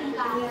friend.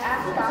 And we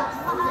ask God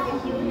for the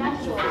healing of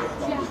joy.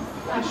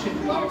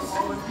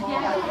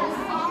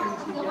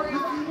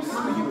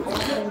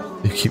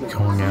 You keep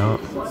going out.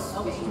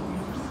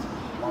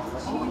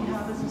 All we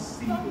have is a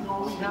seed and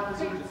all we have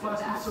is a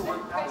request, and so we're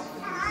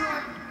asking.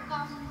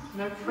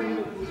 And I pray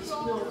that you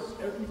still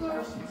every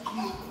person's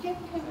need. Give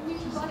him new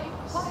life,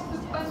 find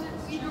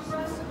abundantly to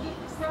rest of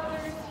his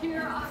brothers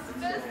here on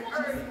this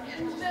earth,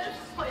 in this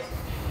place.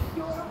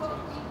 Your will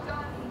be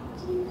done.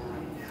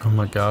 Oh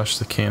my gosh,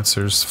 the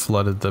cancers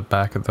flooded the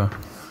back of the...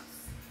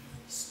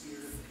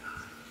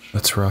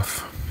 That's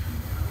rough.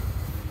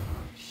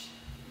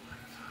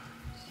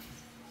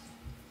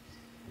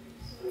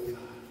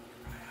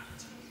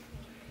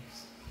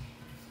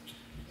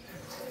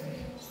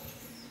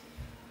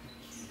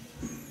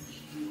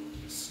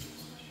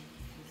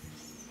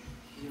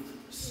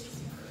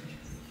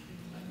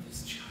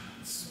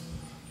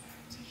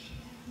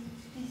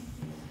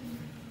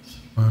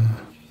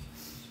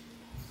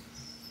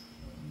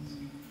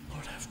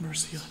 Lord, have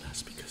mercy on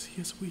us because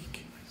he is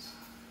weak.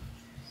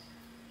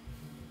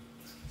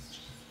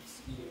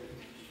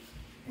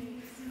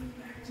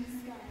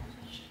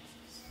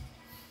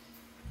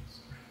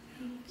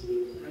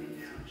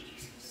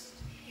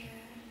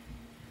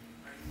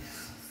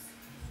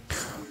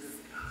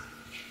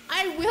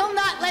 I will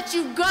not let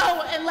you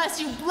go unless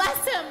you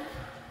bless him.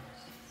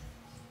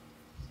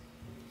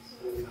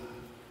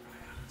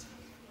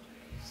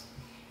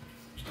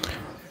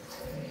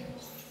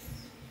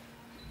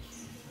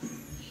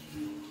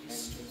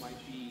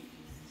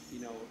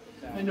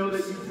 I know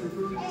that you can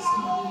burn the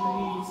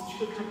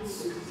seed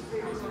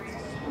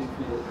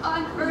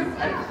On earth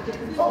as it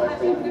is in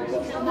heaven,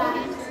 there's no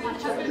man to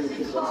each other's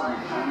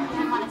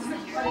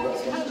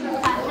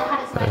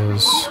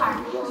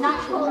not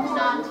holding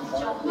on to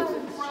joy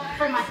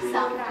for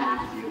myself,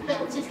 but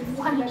just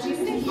wanting to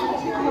see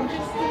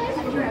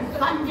your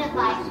abundant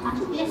life on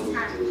this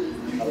earth,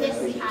 this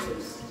time.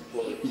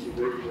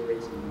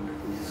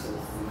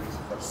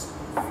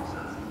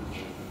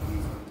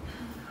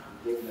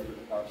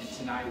 And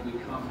tonight we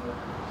come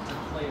to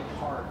play a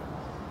part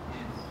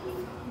in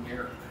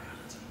America,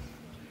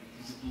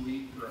 to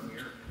believe for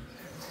America.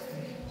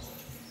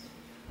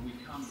 We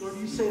come. Lord,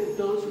 you say that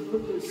those who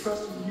put their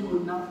trust in you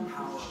will not be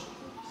powerful.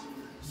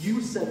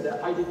 You said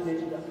that. I didn't make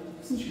it up.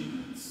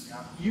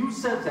 You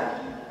said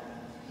that.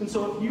 And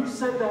so if you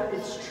said that,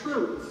 it's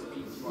true.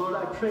 Lord,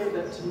 I pray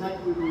that tonight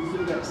we will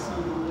hear that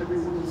seed and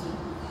everyone is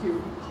here.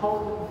 We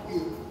call them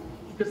here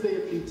because they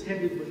have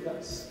contended with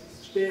us.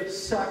 They have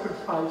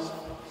sacrificed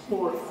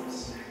for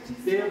us.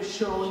 They have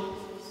shown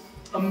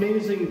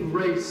amazing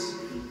grace.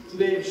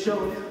 They have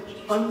shown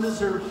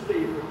undeserved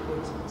favor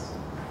towards us.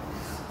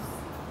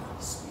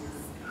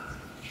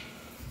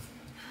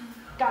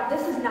 God,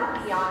 this is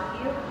not beyond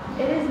you.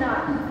 It is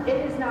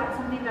not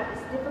something that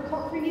is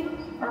difficult for you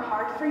or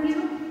hard for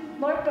you,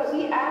 Lord, but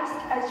we ask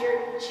as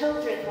your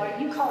children, Lord,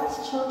 you call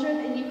us children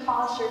and you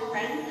call us your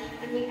friend,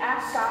 and we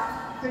ask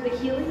God for the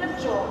healing of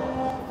joy.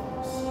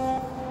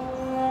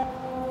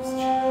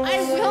 I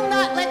will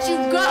not let you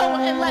go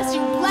unless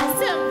you bless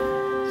him.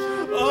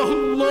 Oh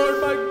Lord,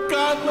 my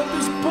God, let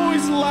this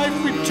boy's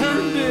life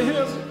return to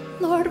him.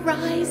 Lord,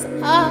 rise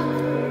up.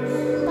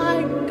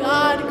 My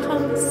God,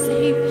 come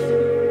save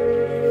him.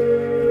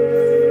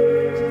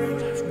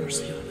 Lord, have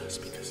mercy on us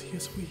because he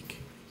is weak.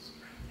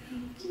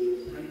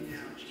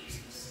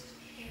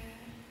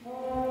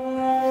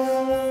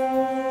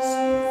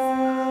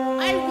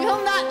 I will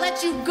not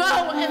let you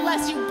go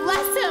unless you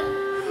bless him.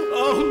 Oh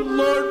Oh,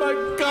 Lord, my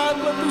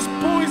God, let this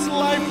boy's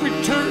life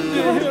return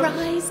to Lord, him.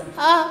 rise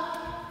up.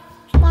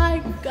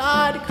 My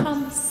God,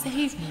 come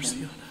save him.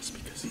 Mercy on us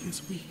because he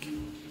is weak.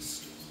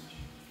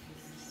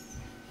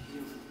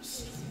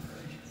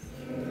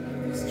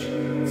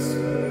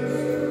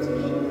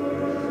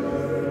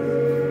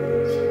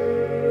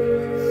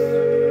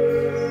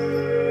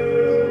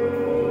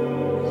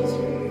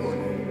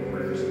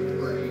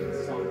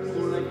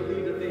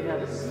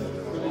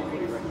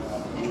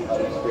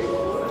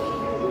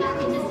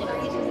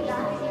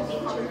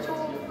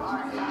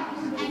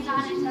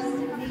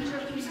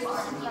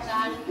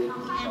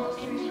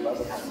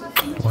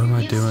 What am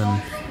I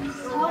doing?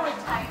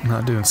 I'm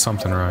not doing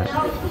something right. I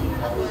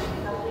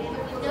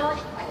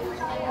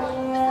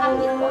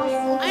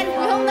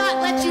will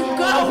not let you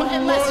go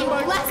unless you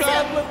Lord, bless my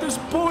God, him. let this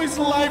boy's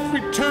life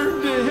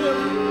return to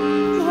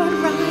him. Lord,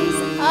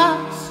 rise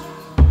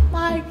up.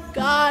 My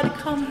God,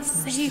 come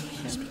save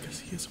him. Because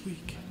he is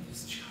weak.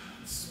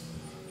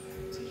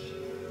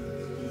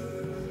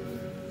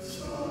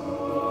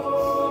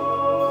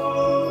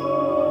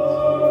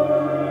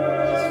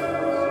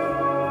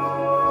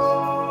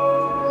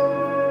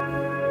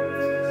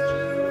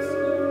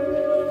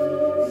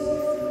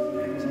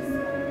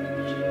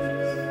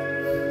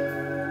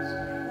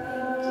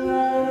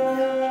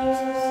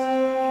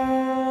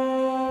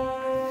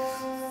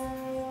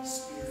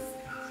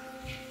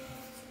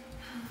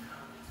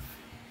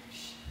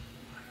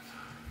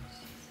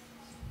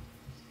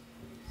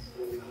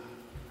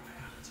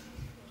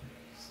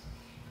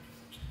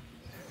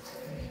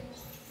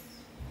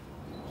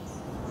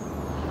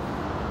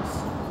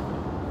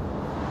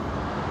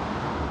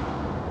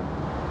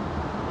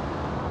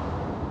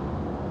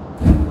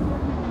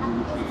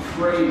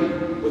 Pray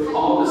with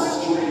all the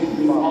strength,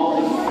 with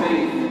all the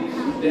faith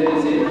that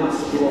is in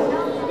us,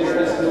 Lord.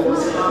 There is no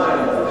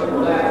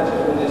time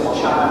left for this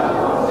child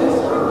on this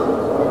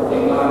earth.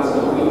 And God, so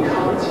we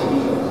come to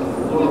you,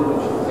 Lord,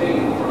 with faith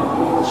in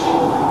your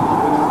children,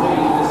 with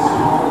faith as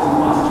small as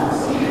mustard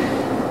seed.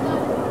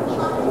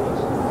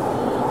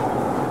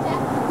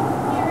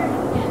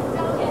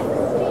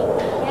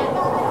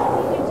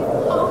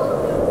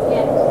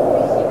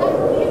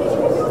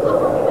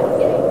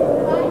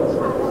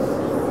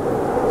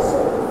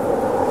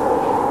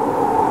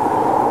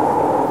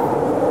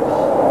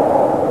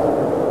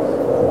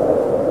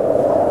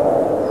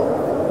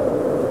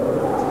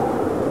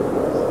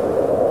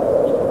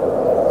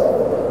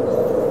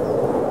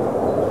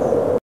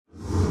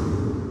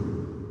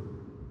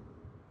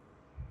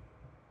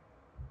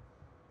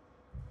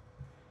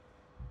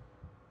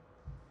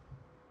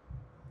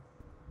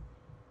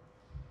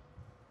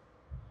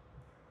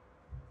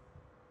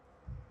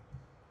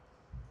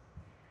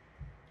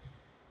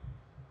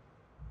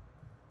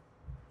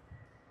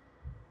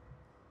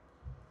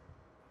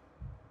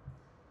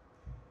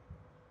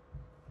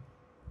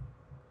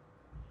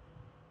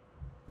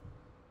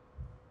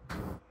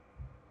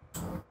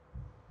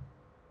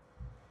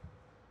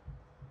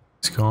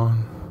 He's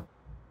gone.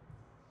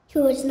 He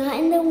was not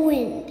in the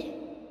wind.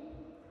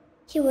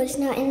 He was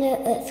not in the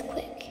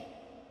earthquake.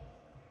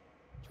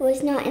 He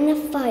was not in the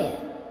fire.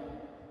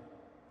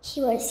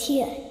 He was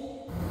here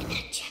in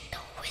a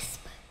gentle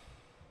whisper.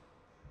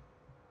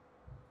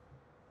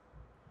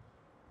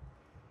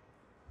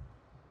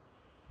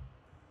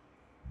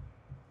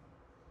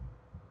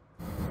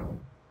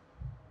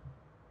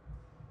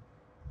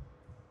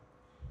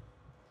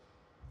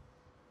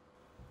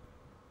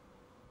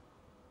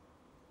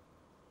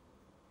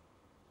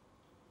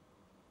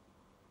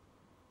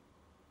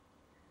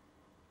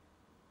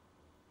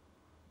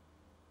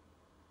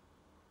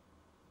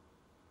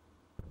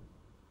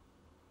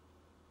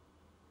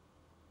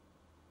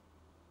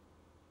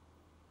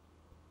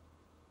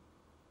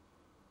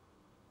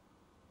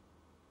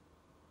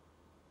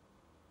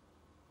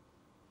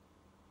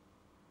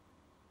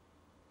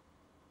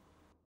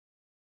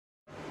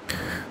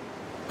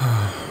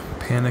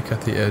 Panic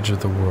at the edge of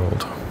the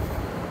world.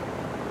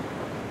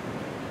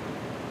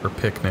 Or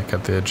picnic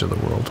at the edge of the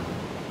world.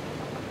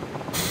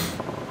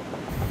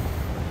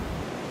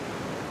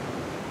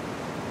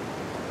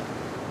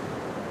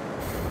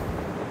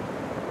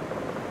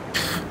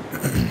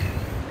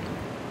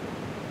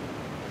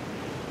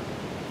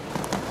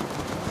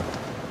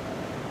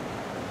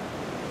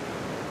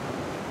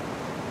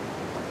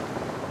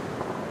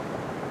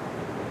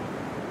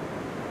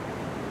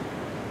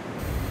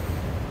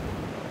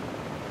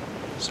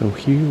 So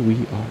here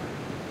we are,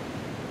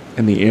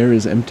 and the air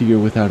is emptier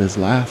without his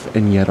laugh,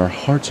 and yet our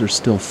hearts are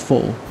still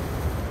full,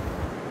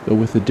 though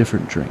with a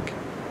different drink.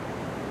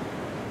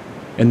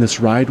 And this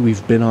ride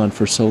we've been on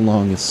for so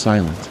long is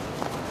silent,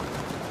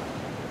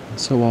 and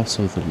so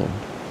also the Lord.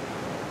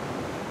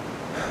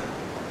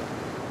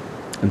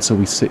 And so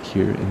we sit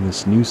here in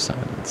this new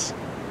silence,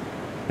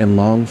 and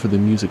long for the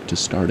music to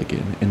start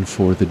again, and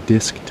for the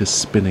disc to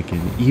spin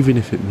again, even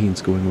if it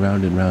means going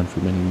round and round for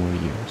many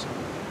more years.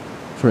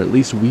 For at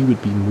least we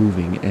would be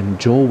moving, and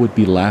Joel would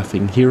be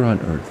laughing here on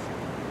earth,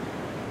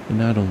 and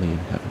not only in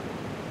heaven.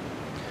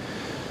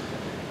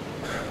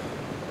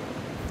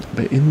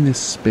 But in this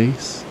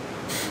space,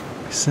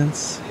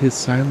 sense his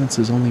silence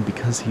is only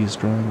because he is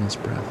drawing his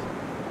breath.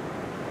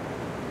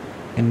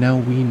 And now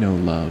we know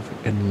love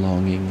and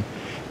longing,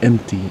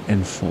 empty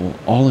and full,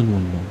 all in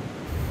one moment.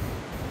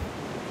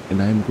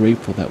 And I am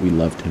grateful that we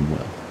loved him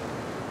well,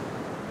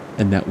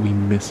 and that we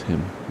miss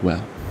him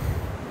well.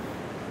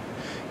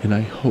 And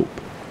I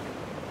hope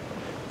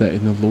that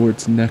in the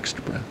Lord's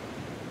next breath,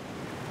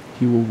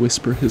 he will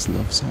whisper his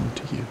love song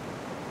to you,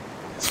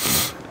 his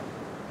beloved,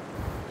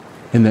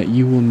 and that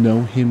you will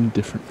know him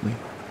differently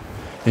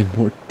and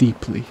more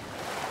deeply.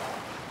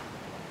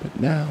 But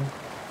now,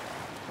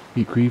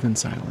 we grieve in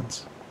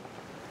silence,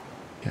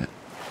 yet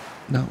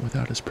not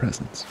without his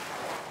presence.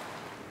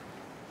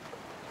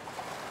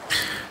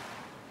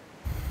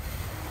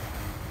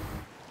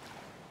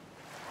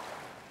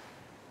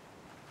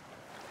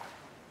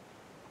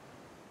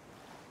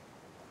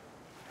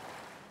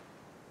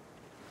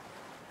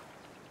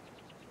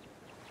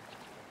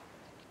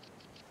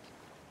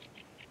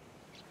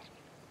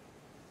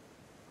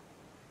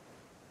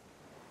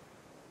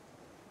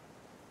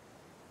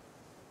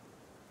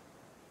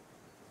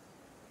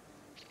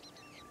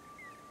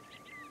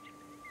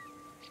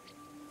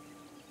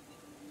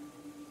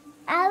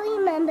 I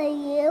remember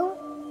you.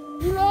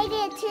 You made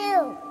it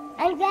too.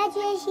 I'm glad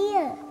you're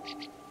here.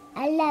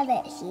 I love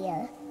it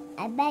here.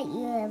 I bet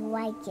you have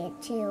liked it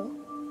too.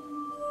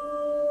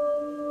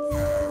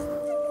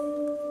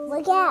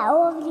 Look at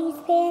all of these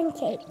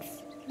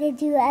pancakes.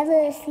 Did you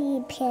ever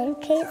see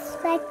pancakes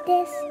like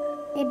this?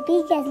 They're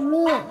big as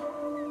me.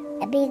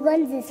 The big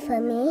ones is for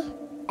me.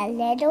 The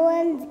little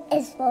ones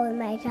is for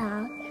my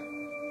dog.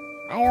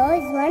 I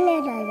always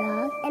wanted a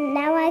dog, and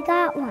now I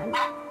got one.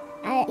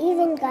 I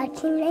even got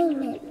to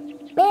name it.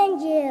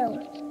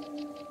 Manju.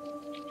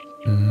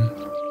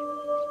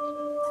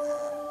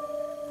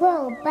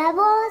 Whoa,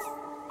 Bubbles?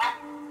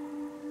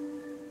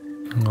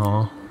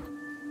 Aw.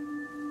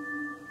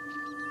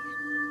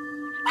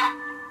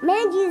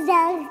 Manju's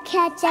down to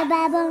catch a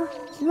bubble.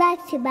 He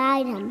likes to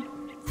bite them.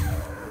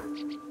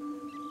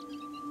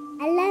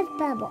 I love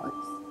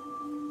bubbles.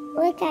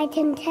 Look, I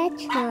can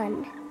touch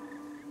one.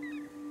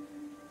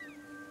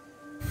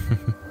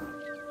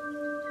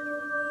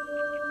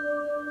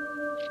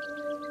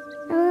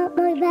 I want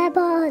more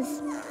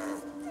bubbles.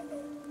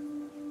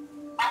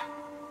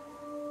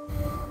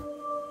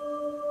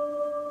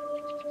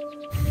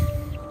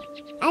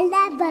 I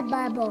love the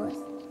bubbles.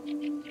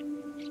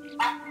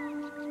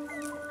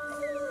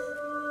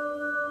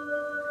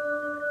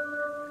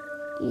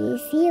 Do you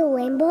see a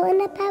rainbow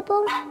in a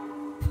pebble?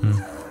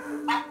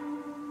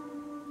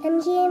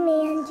 Come here,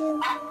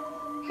 Manju.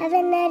 Have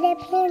another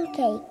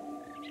pancake.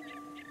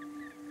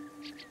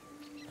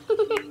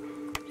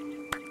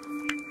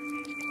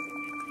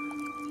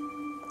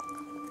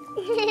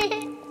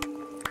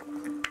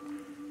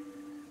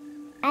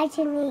 I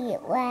can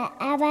eat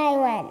whatever I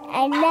want.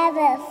 I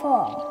never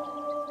fall.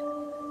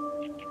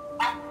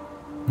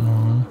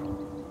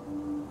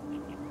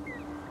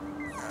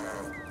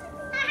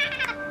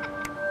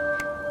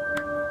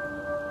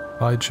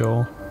 Bye,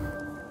 Joel.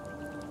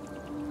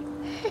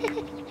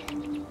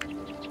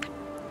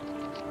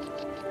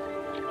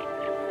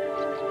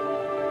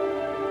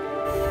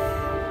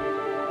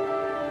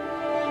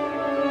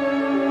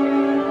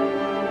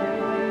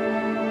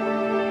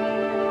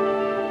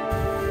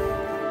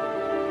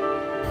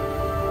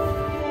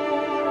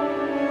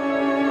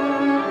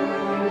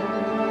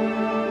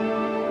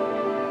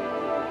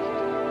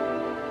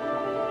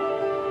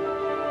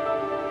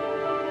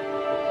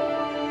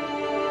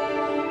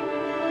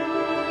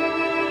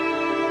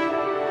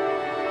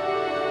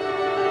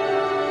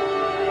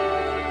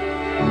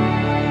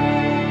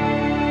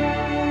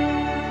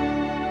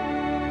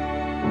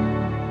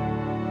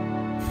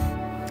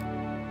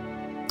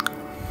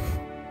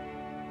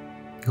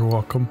 You're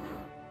welcome.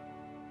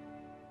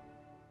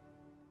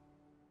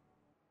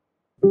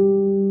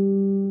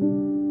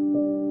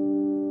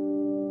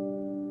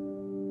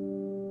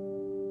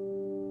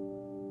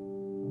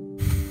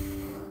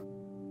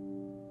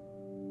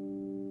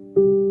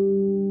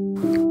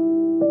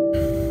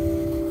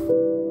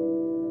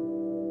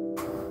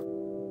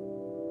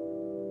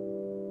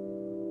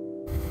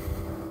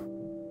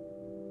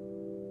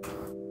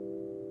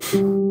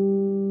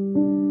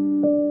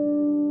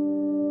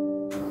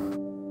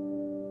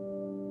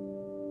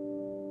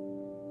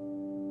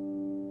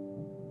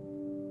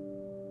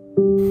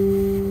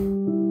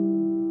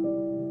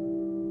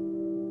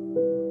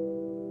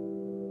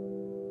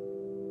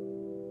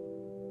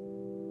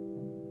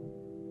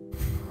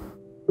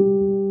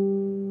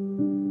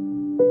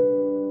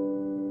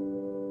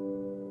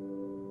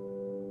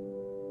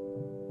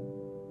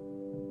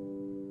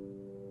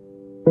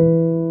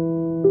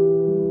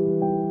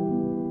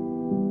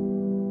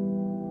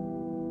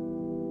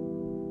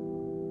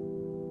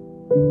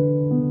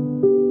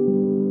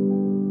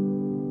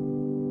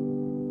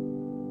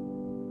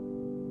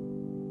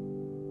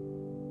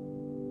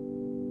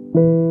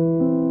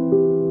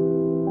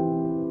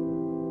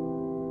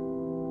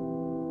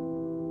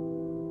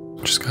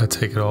 Just gotta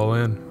take it all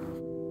in.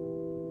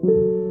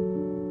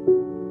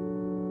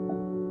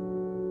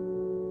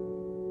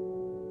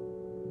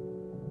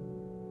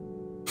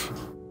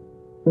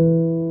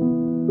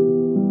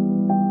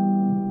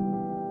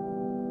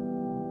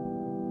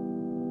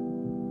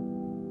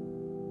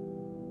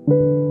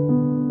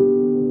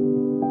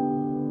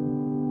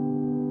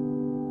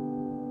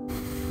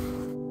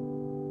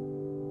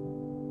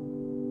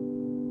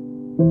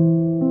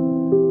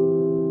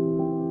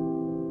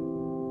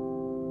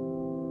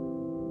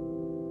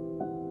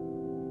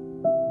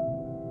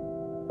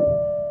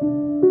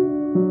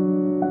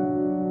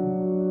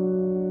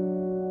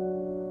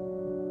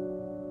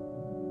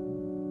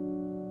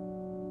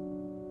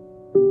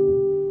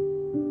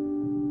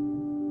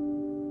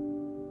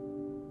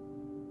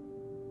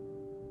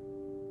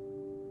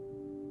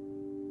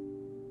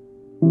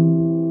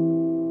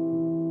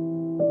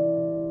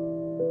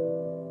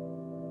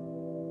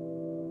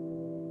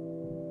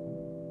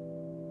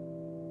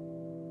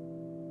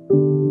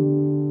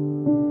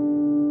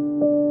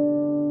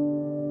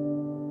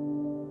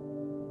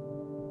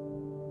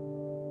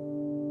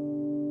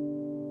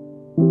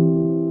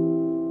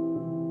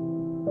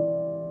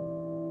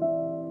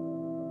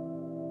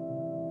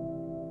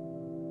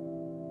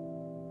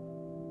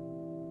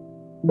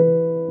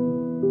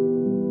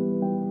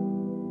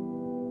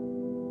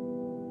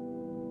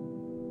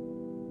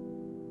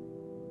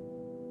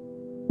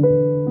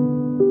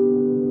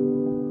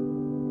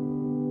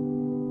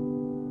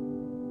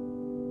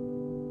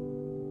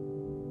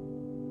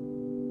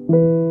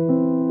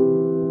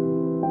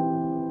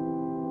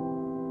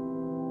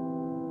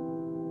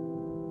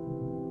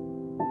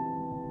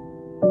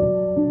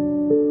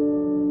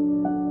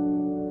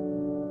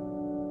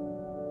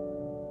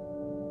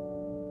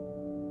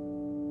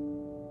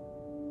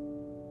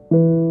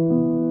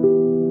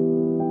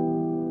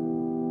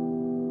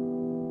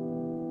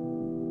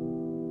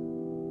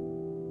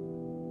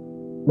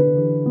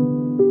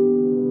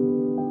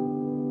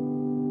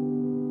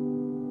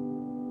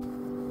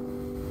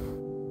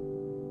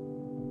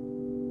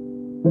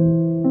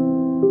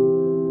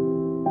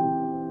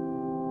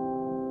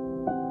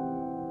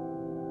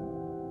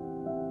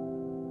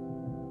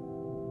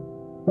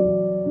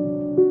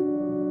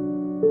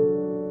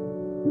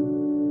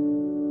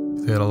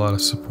 lot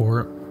of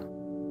support.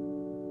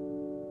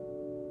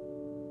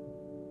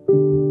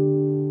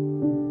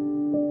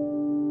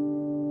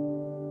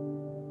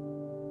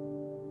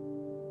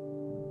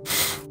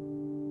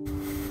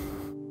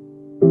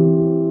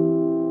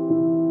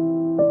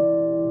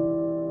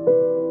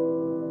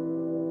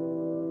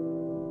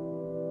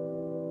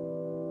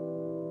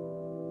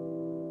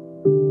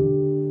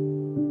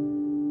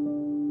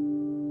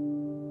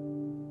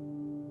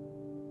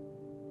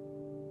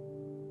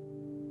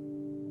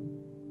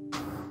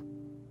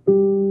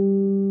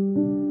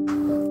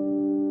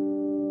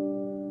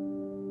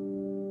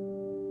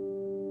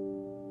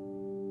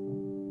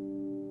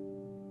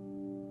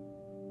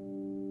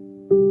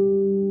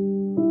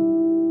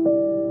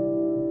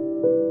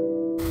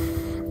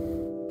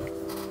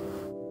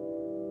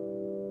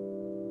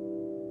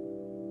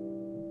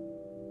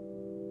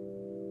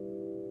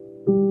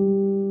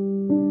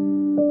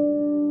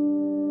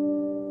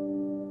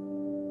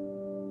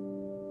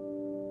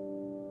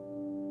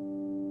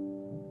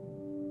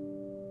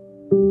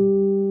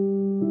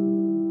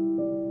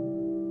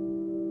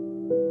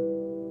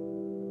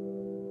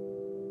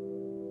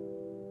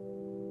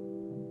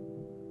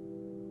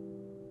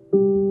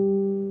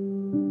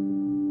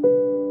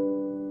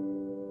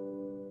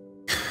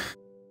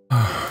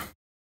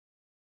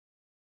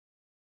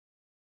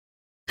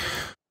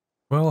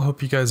 Well, I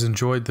hope you guys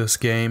enjoyed this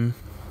game.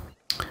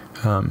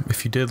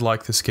 If you did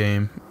like this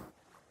game,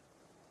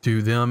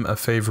 do them a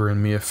favor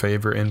and me a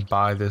favor and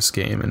buy this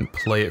game and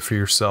play it for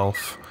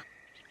yourself.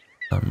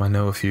 I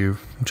know if you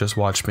just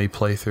watch me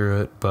play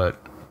through it,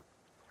 but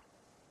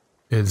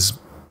it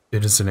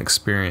is an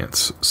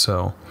experience.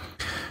 So,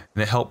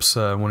 and it helps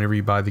whenever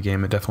you buy the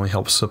game. It definitely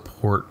helps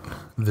support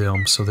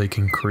them so they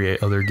can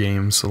create other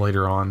games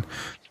later on.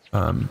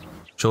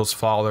 Joel's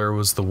father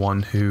was the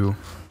one who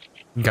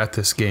got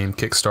this game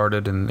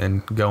kickstarted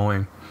and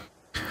going.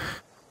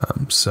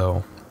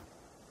 So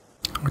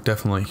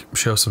definitely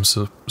show some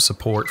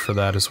support for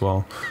that as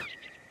well.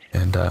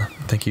 And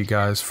thank you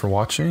guys for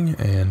watching,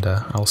 and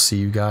I'll see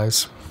you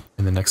guys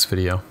in the next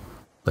video.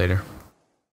 Later.